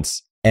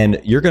documents,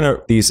 and you're going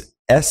to, these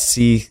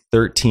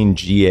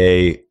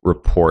SC13GA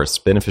reports,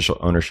 beneficial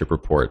ownership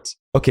reports.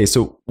 Okay,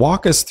 so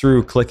walk us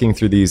through clicking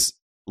through these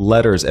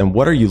letters, and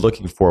what are you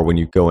looking for when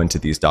you go into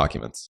these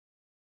documents?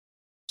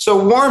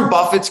 So Warren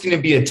Buffett's going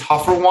to be a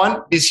tougher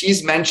one because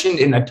he's mentioned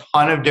in a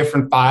ton of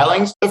different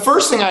filings. The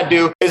first thing I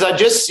do is I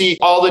just see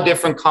all the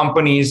different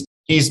companies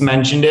he's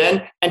mentioned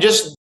in, and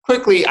just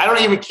quickly, I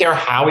don't even care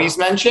how he's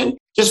mentioned,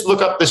 just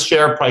look up the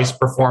share price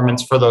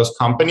performance for those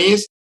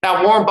companies.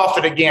 Now, Warren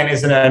Buffett, again,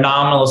 is an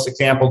anomalous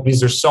example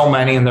because there's so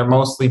many and they're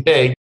mostly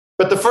big.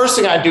 But the first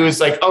thing I do is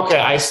like, okay,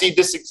 I see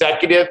this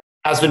executive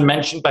has been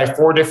mentioned by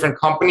 4 different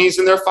companies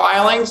in their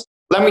filings.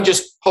 Let me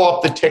just pull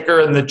up the ticker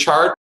and the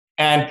chart.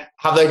 And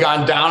have they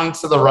gone down and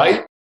to the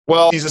right?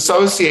 Well, he's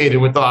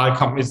associated with a lot of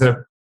companies that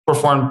have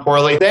performed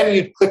poorly. Then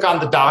you click on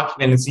the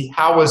document and see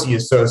how was he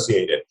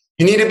associated.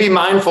 You need to be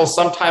mindful.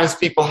 Sometimes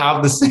people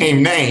have the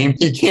same name.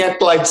 You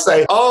can't like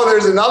say, oh,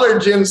 there's another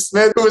Jim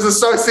Smith who was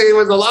associated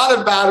with a lot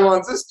of bad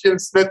ones. This Jim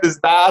Smith is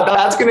bad.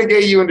 That's going to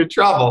get you into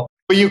trouble.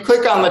 But you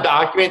click on the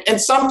document, and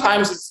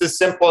sometimes it's as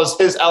simple as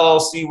his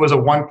LLC was a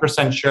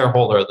 1%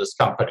 shareholder of this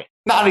company.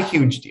 Not a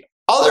huge deal.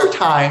 Other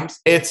times,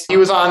 it's he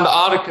was on the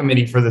audit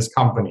committee for this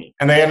company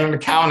and they had an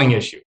accounting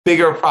issue,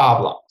 bigger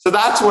problem. So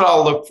that's what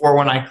I'll look for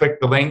when I click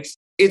the links.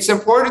 It's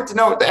important to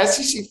note the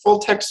SEC full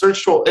text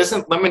search tool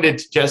isn't limited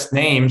to just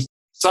names.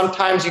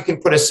 Sometimes you can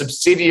put a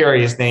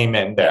subsidiary's name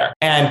in there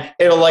and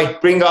it'll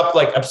like bring up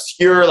like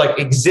obscure like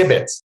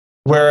exhibits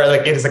where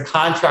like it is a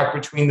contract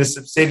between the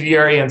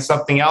subsidiary and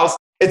something else.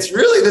 It's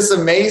really this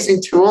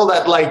amazing tool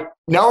that like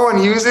no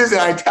one uses, and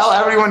I tell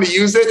everyone to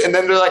use it, and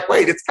then they're like,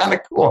 wait, it's kind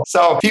of cool.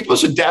 So people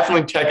should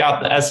definitely check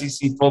out the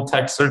SEC full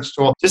text search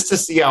tool just to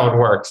see how it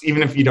works,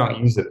 even if you don't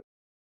use it.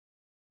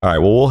 All right,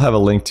 well, we'll have a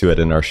link to it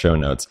in our show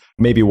notes.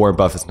 Maybe Warren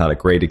Buffett's not a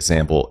great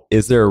example.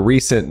 Is there a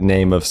recent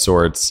name of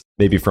sorts,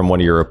 maybe from one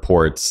of your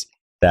reports,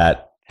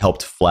 that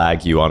helped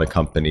flag you on a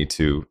company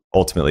to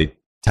ultimately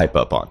type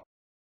up on?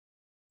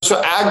 So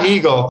Ag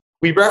Eagle,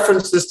 we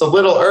referenced this a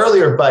little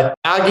earlier, but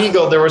Ag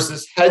Eagle, there was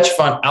this hedge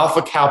fund,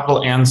 Alpha Capital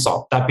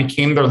Ansalt, that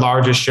became their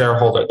largest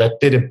shareholder, that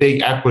did a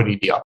big equity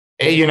deal.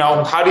 Hey, you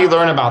know, how do you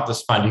learn about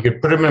this fund? You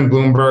could put them in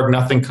Bloomberg,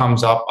 nothing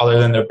comes up other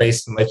than they're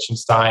based in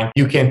Liechtenstein.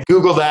 You can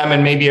Google them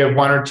and maybe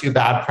 1 or 2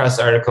 bad press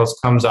articles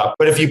comes up.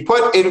 But if you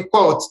put in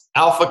quotes,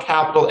 Alpha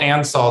Capital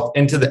Ansalt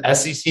into the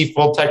SEC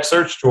full text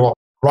search tool,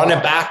 run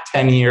it back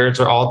 10 years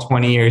or all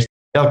 20 years,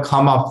 it'll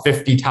come up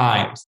 50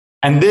 times.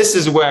 And this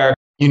is where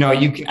you know,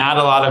 you can add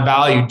a lot of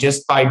value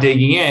just by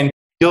digging in.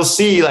 You'll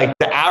see like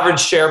the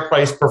average share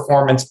price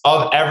performance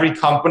of every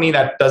company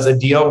that does a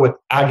deal with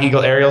Ag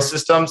Eagle Aerial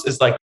Systems is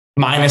like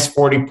minus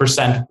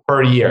 40%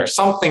 per year,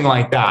 something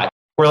like that.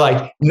 Where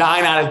like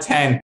 9 out of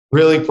 10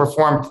 really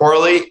perform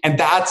poorly. And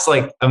that's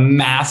like a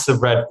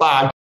massive red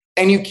flag.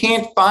 And you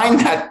can't find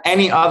that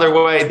any other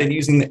way than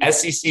using the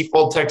SEC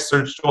full text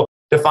search tool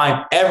to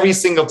find every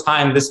single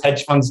time this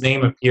hedge fund's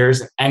name appears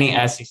in any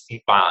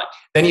SEC filing.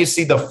 Then you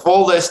see the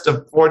full list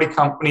of 40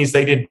 companies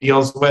they did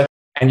deals with,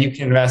 and you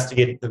can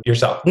investigate it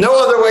yourself. No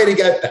other way to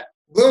get that.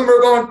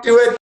 Bloomberg won't do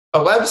it.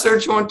 A web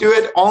search won't do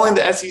it.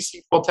 Only the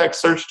SEC full text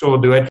search tool will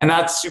do it. And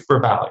that's super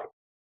valuable.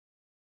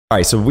 All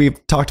right, so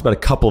we've talked about a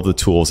couple of the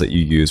tools that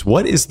you use.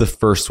 What is the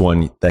first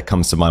one that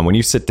comes to mind? When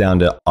you sit down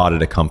to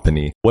audit a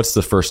company, what's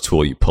the first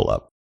tool you pull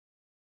up?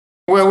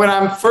 Well, when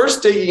I'm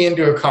first digging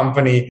into a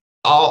company,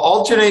 I'll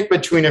alternate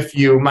between a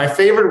few. My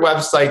favorite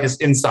website is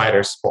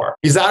Insider Score,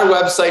 because that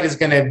website is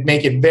going to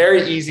make it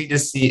very easy to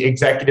see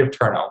executive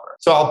turnover.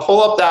 So I'll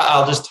pull up that,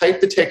 I'll just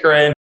type the ticker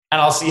in,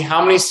 and I'll see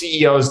how many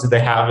CEOs did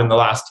they have in the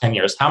last 10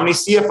 years? How many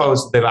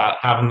CFOs did they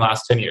have in the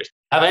last 10 years?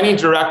 Have any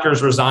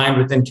directors resigned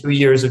within 2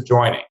 years of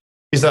joining?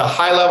 Is a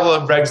high level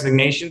of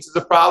resignations is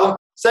a problem?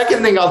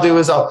 Second thing I'll do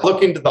is I'll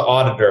look into the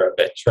auditor a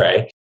bit,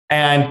 Trey.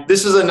 And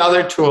this is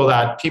another tool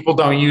that people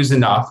don't use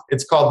enough.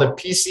 It's called the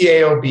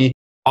PCAOB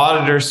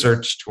Auditor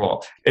Search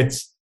Tool.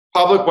 It's a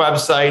public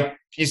website.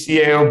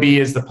 PCAOB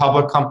is the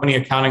Public Company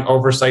Accounting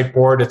Oversight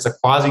Board. It's a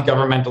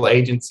quasi-governmental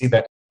agency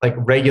that like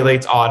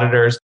regulates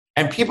auditors.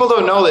 And people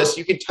don't know this.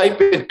 You can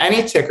type in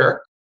any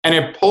ticker and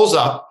it pulls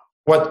up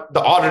what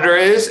the auditor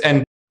is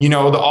and you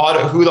know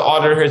who the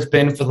auditor has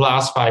been for the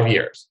last 5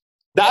 years.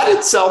 That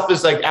itself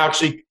is like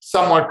actually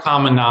somewhat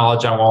common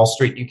knowledge on Wall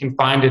Street. You can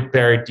find it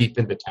buried deep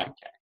into 10K.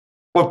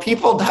 What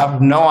people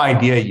have no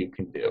idea you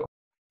can do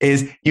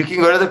is you can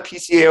go to the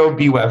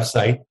PCAOB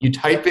website, you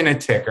type in a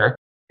ticker,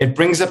 it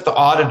brings up the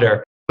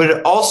auditor, but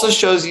it also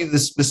shows you the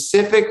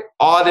specific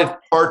audit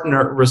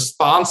partner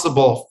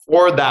responsible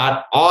for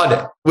that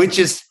audit, which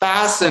is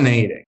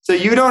fascinating. So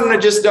you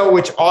don't just know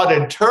which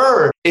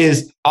auditor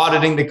is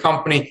auditing the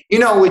company, you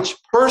know which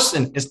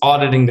person is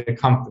auditing the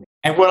company.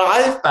 And what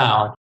I've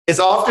found is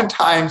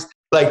oftentimes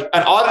like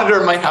an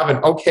auditor might have an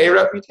okay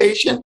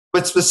reputation,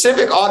 but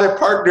specific audit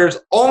partners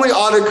only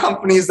audit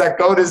companies that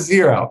go to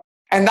zero.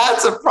 And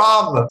that's a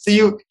problem. So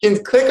you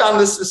can click on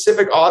the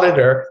specific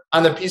auditor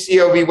on the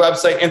PCAOB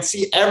website and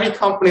see every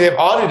company they've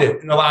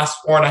audited in the last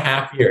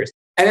 4.5 years.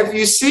 And if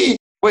you see,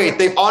 wait,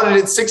 they've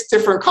audited 6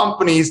 different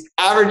companies,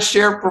 average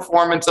share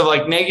performance of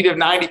like negative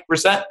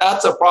 90%,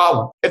 that's a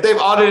problem. If they've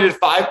audited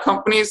 5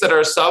 companies that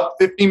are sub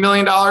 $50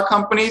 million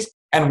companies,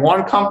 and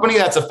 1 company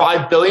that's a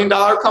 $5 billion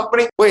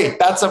company, wait,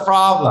 that's a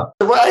problem.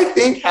 So what I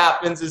think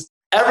happens is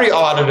every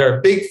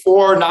auditor, big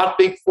 4, not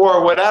big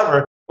 4,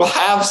 whatever, will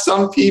have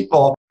some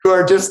people who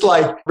are just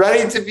like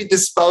ready to be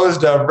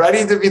disposed of,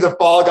 ready to be the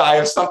fall guy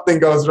if something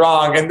goes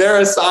wrong, and they're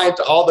assigned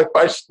to all the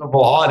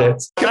questionable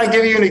audits. Can I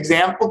give you an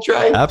example,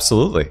 Trey?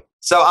 Absolutely.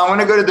 So I want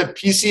to go to the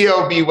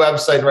PCAOB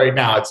website right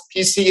now. It's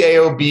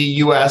pcaobus.org.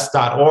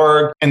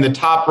 In the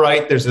top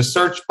right, there's a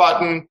search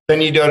button.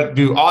 Then you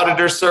do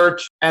auditor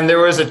search. And there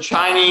was a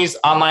Chinese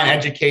online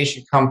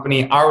education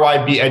company,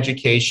 RYB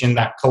Education,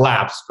 that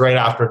collapsed right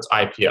after its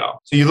IPO.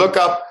 So you look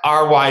up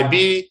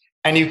RYB,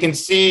 and you can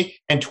see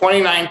in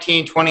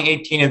 2019,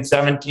 2018, and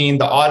 17,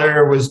 the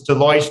auditor was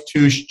Deloitte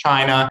Touche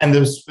China. And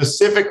the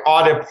specific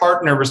audit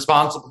partner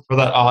responsible for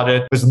that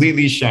audit was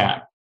Li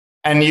Shan.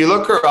 And you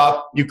look her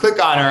up, you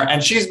click on her,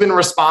 and she's been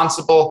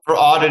responsible for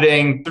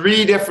auditing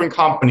 3 different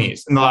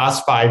companies in the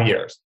last 5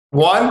 years.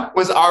 One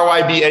was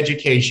RYB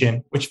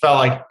Education, which fell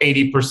like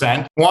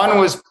 80%. One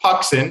was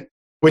Puxin,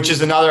 which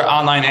is another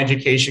online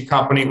education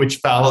company, which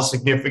fell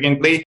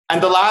significantly.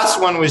 And the last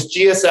one was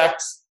GSX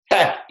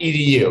Tech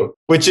EDU,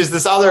 which is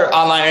this other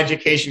online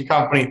education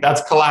company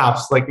that's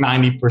collapsed like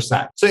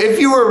 90%. So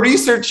if you were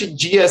researching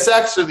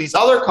GSX or these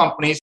other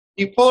companies,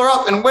 you pull her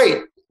up and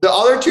wait, the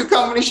other 2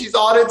 companies she's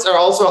audits are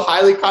also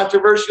highly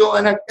controversial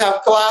and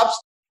have collapsed.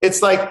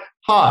 It's like,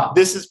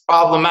 this is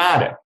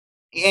problematic.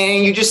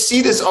 And you just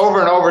see this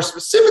over and over,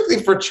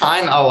 specifically for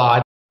China a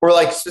lot, where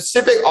like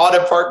specific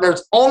audit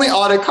partners only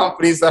audit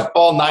companies that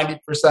fall 90%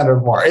 or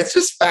more. It's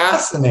just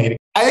fascinating.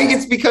 I think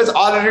it's because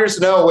auditors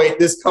know, wait,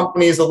 this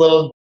company is a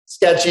little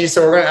sketchy,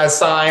 so we're going to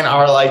assign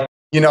our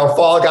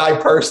fall guy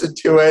person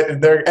to it.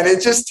 And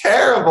it's just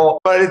terrible.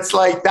 But it's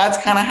like, that's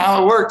kind of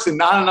how it works. And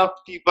not enough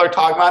people are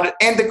talking about it.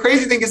 And the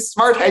crazy thing is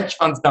smart hedge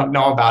funds don't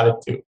know about it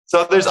too.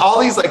 So there's all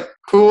these like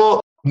cool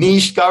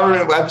niche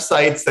government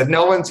websites that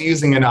no one's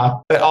using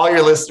enough that all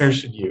your listeners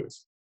should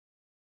use.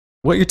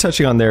 What you're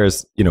touching on there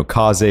is,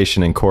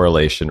 causation and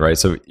correlation, right?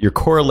 So you're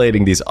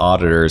correlating these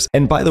auditors.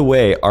 And by the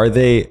way, are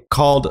they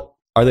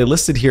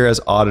listed here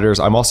as auditors?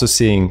 I'm also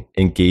seeing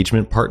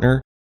engagement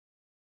partner.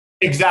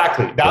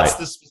 Exactly. That's right.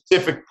 The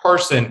specific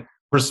person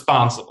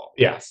responsible.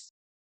 Yes.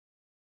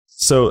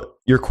 So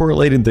you're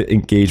correlating the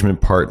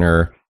engagement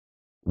partner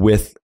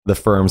with the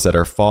firms that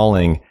are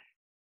falling.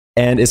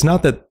 And it's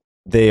not that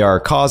they are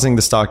causing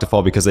the stock to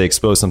fall because they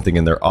expose something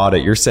in their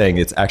audit. You're saying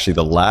it's actually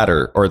the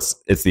latter, or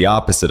it's the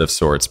opposite of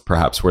sorts,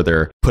 perhaps, where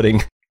they're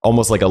putting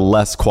almost like a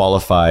less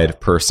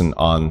qualified person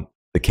on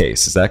the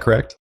case. Is that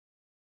correct?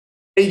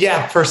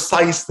 Yeah,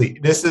 precisely.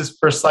 This is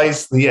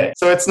precisely it.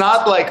 So it's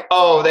not like,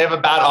 they have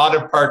a bad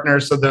audit partner,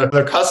 so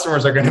their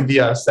customers are going to be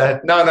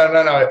upset.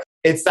 No.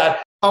 It's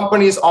that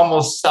companies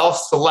almost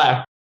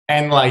self-select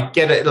and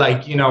get it,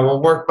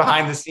 will work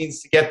behind the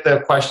scenes to get the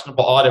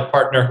questionable audit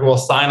partner who will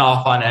sign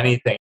off on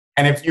anything.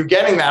 And if you're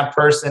getting that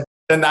person,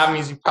 then that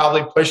means you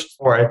probably pushed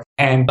for it.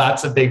 And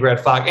that's a big red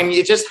flag. And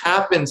it just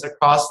happens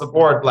across the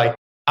board. Like,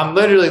 I'm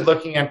literally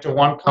looking into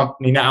one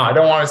company now. I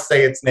don't want to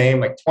say its name,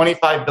 like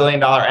 $25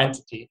 billion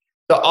entity.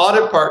 The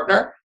audit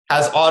partner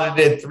has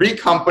audited 3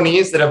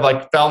 companies that have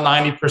fell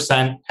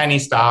 90%, penny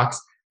stocks,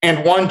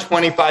 and one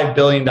 $25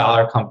 billion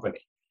company.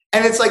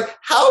 And it's like,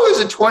 how is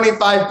a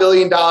 $25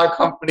 billion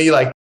company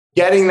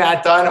getting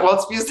that done? Well,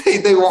 it's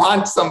because they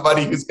want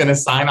somebody who's going to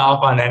sign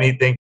off on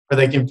anything, or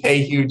they can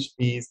pay huge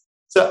fees.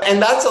 So,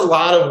 and that's a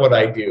lot of what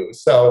I do.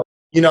 So,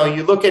 you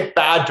look at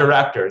bad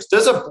directors.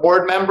 Does a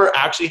board member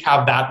actually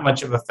have that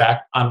much of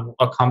effect on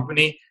a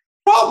company?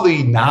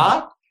 Probably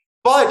not.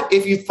 But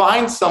if you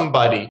find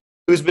somebody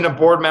who's been a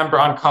board member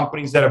on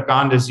companies that have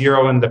gone to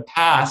zero in the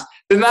past,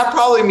 then that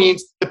probably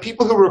means the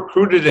people who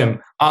recruited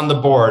him on the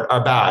board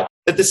are bad.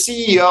 That the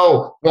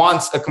CEO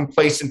wants a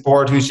complacent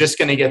board who's just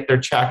going to get their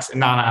checks and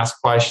not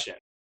ask questions.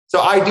 So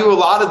I do a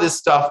lot of this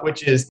stuff,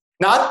 which is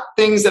not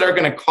things that are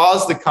going to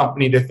cause the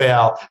company to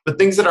fail, but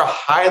things that are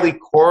highly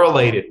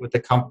correlated with the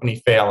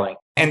company failing.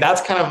 And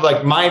that's kind of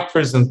like my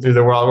prism through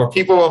the world, where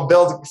people will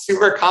build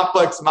super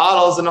complex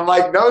models. And I'm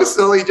like, no,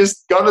 silly,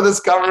 just go to this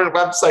government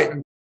website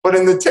and put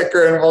in the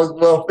ticker and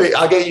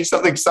I'll get you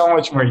something so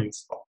much more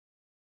useful.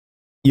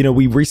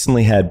 We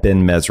recently had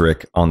Ben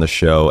Mesrick on the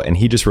show, and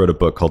he just wrote a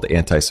book called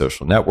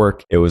Antisocial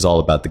Network. It was all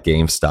about the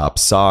GameStop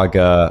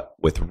saga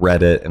with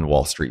Reddit and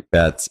Wall Street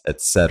Bets,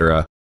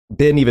 etc.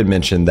 Ben even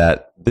mentioned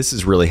that this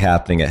is really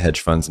happening at hedge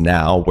funds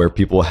now, where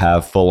people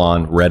have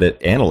full-on Reddit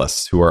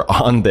analysts who are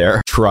on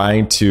there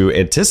trying to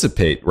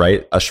anticipate,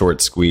 right, a short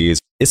squeeze.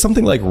 Is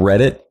something like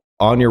Reddit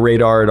on your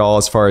radar at all,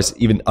 as far as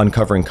even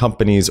uncovering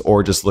companies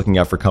or just looking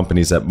out for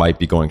companies that might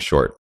be going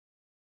short?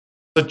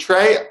 So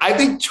Trey, I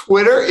think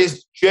Twitter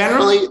is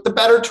generally the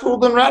better tool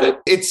than Reddit.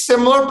 It's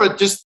similar, but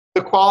just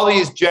the quality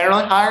is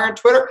generally higher in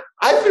Twitter.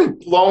 I've been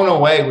blown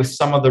away with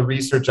some of the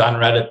research on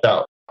Reddit,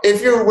 though.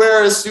 If you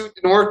wear a suit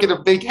and work at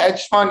a big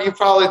hedge fund, you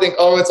probably think,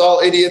 oh, it's all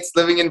idiots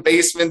living in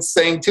basements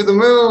saying to the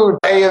moon,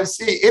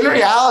 AMC. In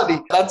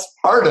reality, that's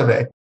part of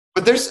it.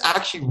 But there's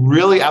actually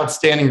really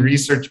outstanding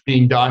research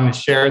being done and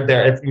shared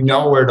there if you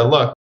know where to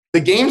look.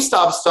 The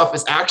GameStop stuff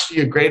is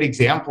actually a great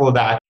example of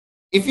that.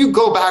 If you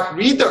go back,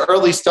 read the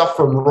early stuff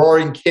from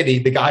Roaring Kitty,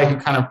 the guy who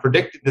kind of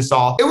predicted this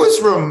all, it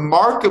was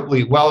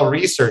remarkably well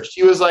researched.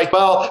 He was like,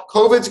 well,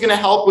 COVID's going to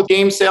help with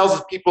game sales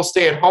as people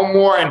stay at home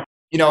more. And,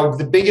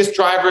 the biggest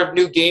driver of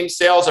new game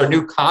sales are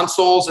new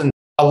consoles. And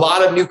a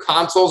lot of new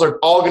consoles are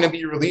all going to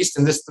be released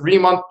in this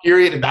 3-month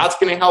period. And that's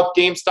going to help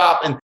GameStop.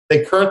 And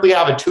they currently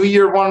have a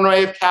 2-year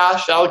runway of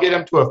cash. That'll get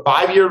them to a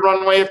 5-year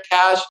runway of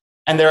cash.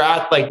 And they're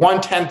at like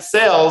 1/10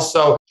 sales.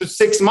 So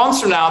 6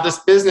 months from now, this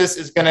business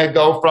is going to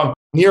go from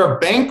near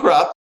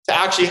bankrupt to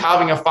actually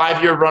having a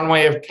 5-year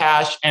runway of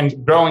cash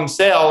and growing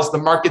sales. The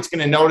market's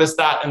going to notice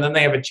that, and then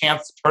they have a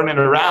chance to turn it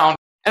around.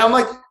 And I'm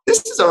like,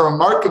 this is a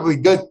remarkably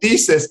good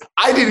thesis.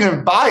 I didn't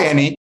even buy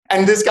any.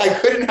 And this guy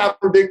couldn't have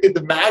predicted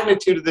the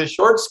magnitude of the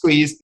short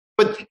squeeze,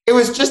 but it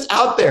was just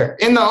out there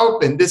in the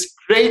open, this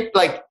great,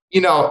 A+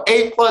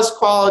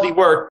 quality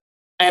work.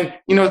 And,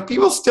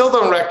 people still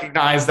don't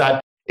recognize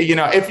that.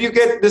 If you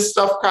get this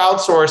stuff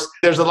crowdsourced,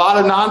 there's a lot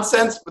of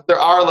nonsense, but there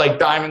are like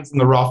diamonds in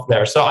the rough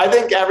there. So I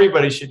think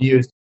everybody should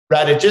use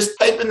Reddit. Just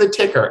type in the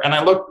ticker and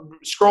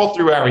scroll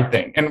through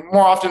everything. And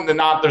more often than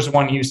not, there's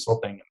one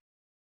useful thing.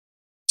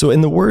 So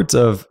in the words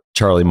of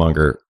Charlie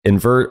Munger,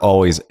 invert,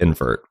 always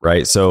invert,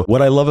 right? So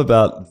what I love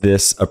about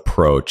this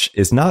approach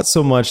is not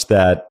so much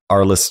that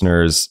our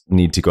listeners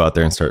need to go out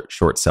there and start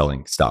short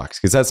selling stocks,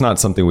 because that's not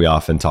something we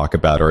often talk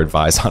about or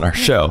advise on our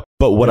show.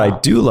 But what I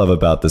do love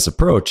about this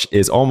approach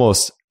is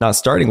almost not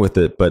starting with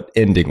it, but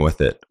ending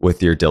with it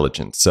with your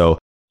diligence. So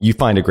you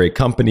find a great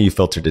company, you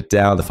filtered it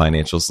down, the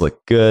financials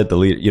look good, the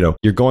lead,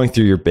 you're going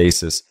through your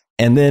basis,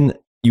 and then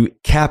you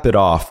cap it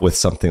off with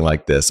something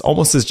like this,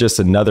 almost as just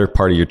another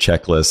part of your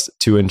checklist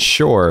to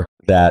ensure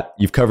that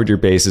you've covered your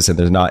bases and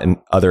there's not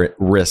other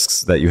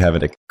risks that you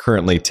haven't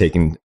currently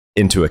taken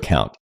into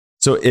account.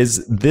 So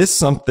is this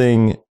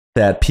something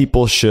that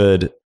people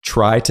should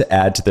try to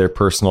add to their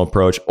personal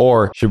approach,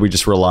 or should we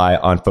just rely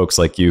on folks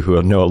like you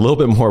who know a little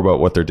bit more about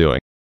what they're doing?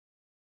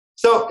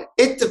 So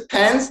it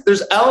depends.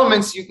 There's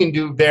elements you can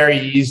do very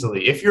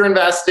easily. If you're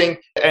investing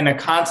in a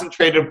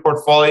concentrated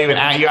portfolio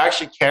and you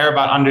actually care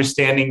about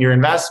understanding your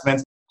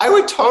investments, I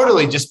would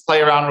totally just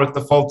play around with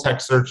the full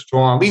text search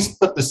tool and at least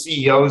put the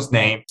CEO's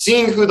name.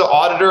 Seeing who the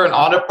auditor and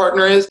audit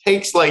partner is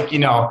takes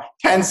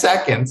 10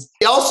 seconds.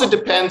 It also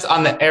depends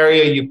on the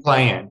area you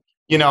play in.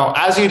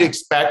 As you'd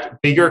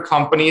expect, bigger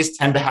companies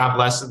tend to have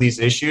less of these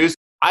issues.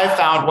 I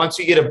found once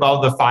you get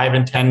above the $5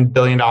 and $10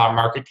 billion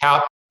market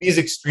cap, these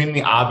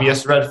extremely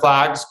obvious red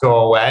flags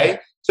go away.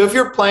 So if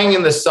you're playing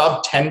in the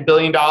sub $10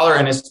 billion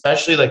and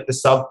especially like the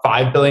sub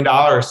 $5 billion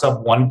or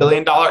sub $1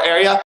 billion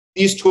area,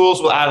 these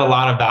tools will add a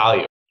lot of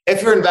value.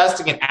 If you're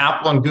investing in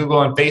Apple and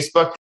Google and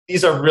Facebook,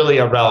 these are really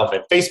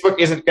irrelevant. Facebook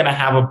isn't going to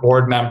have a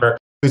board member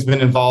who's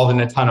been involved in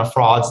a ton of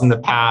frauds in the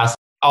past.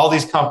 All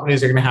these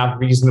companies are going to have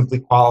reasonably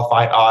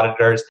qualified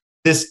auditors.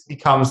 This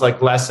becomes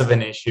less of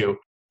an issue.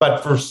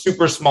 But for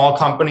super small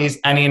companies,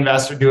 any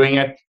investor doing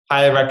it,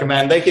 highly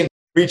recommend. They can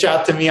reach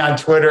out to me on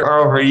Twitter or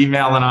over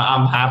email, and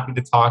I'm happy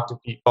to talk to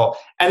people.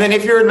 And then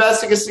if you're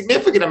investing a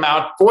significant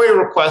amount,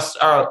 FOIA requests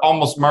are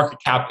almost market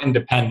cap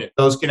independent.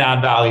 Those can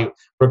add value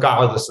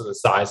regardless of the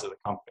size of the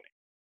company.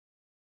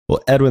 Well,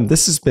 Edwin,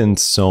 this has been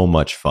so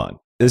much fun.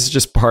 This is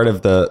just part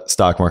of the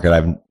stock market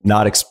I've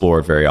not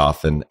explored very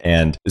often,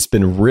 and it's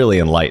been really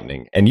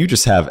enlightening. And you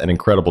just have an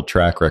incredible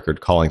track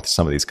record calling to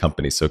some of these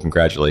companies, so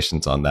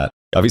congratulations on that.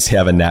 You obviously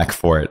have a knack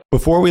for it.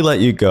 Before we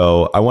let you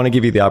go, I want to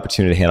give you the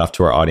opportunity to hand off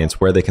to our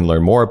audience where they can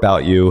learn more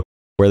about you,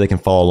 where they can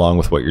follow along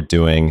with what you're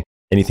doing,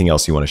 anything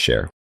else you want to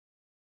share.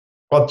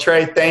 Well,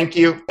 Trey, thank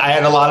you. I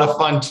had a lot of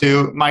fun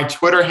too. My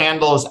Twitter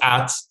handle is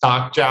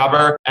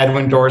 @StockJobber,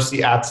 Edwin Dorsey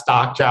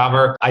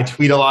 @StockJobber. I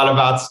tweet a lot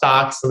about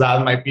stocks, so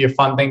that might be a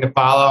fun thing to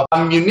follow.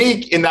 I'm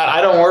unique in that I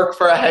don't work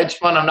for a hedge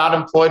fund. I'm not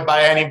employed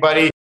by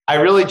anybody. I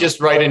really just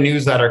write a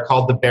newsletter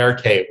called The Bear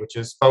Cave, which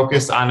is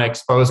focused on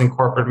exposing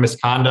corporate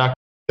misconduct.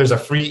 There's a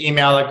free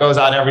email that goes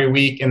out every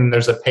week, and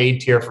there's a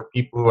paid tier for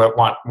people who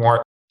want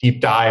more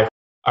deep dive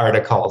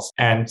articles.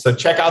 And so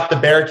check out the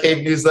Bear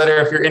Cave newsletter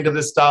if you're into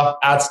this stuff,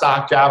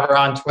 @StockJobber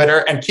on Twitter,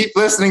 and keep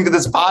listening to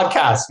this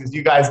podcast because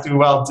you guys do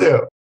well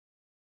too.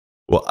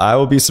 Well, I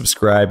will be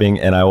subscribing,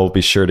 and I will be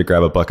sure to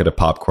grab a bucket of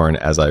popcorn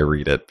as I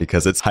read it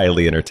because it's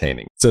highly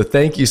entertaining. So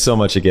thank you so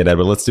much again,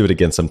 Edwin. Let's do it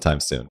again sometime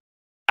soon.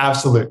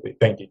 Absolutely.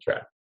 Thank you, Trey.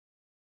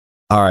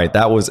 All right,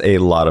 that was a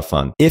lot of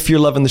fun. If you're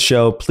loving the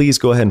show, please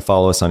go ahead and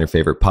follow us on your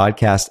favorite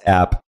podcast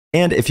app.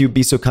 And if you'd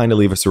be so kind to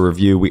leave us a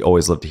review, we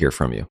always love to hear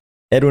from you.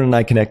 Edwin and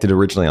I connected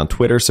originally on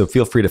Twitter, so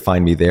feel free to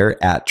find me there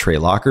 @Trey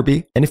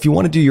Lockerbie. And if you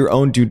want to do your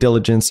own due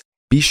diligence,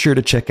 be sure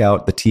to check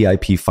out the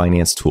TIP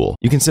Finance tool.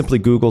 You can simply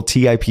Google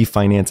TIP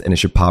Finance and it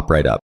should pop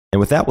right up. And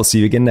with that, we'll see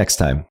you again next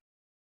time.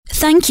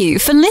 Thank you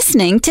for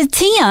listening to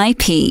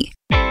TIP.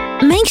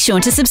 Make sure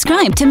to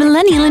subscribe to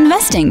Millennial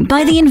Investing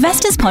by the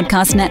Investors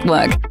Podcast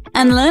Network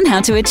and learn how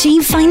to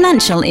achieve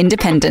financial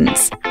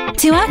independence.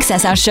 To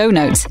access our show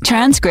notes,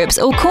 transcripts,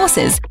 or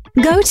courses,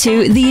 go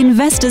to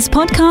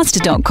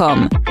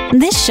theinvestorspodcast.com.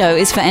 This show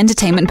is for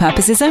entertainment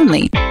purposes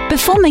only.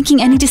 Before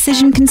making any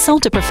decision,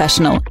 consult a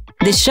professional.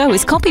 This show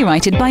is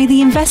copyrighted by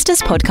the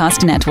Investors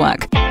Podcast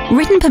Network.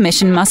 Written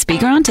permission must be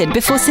granted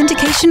before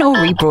syndication or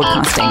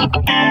rebroadcasting.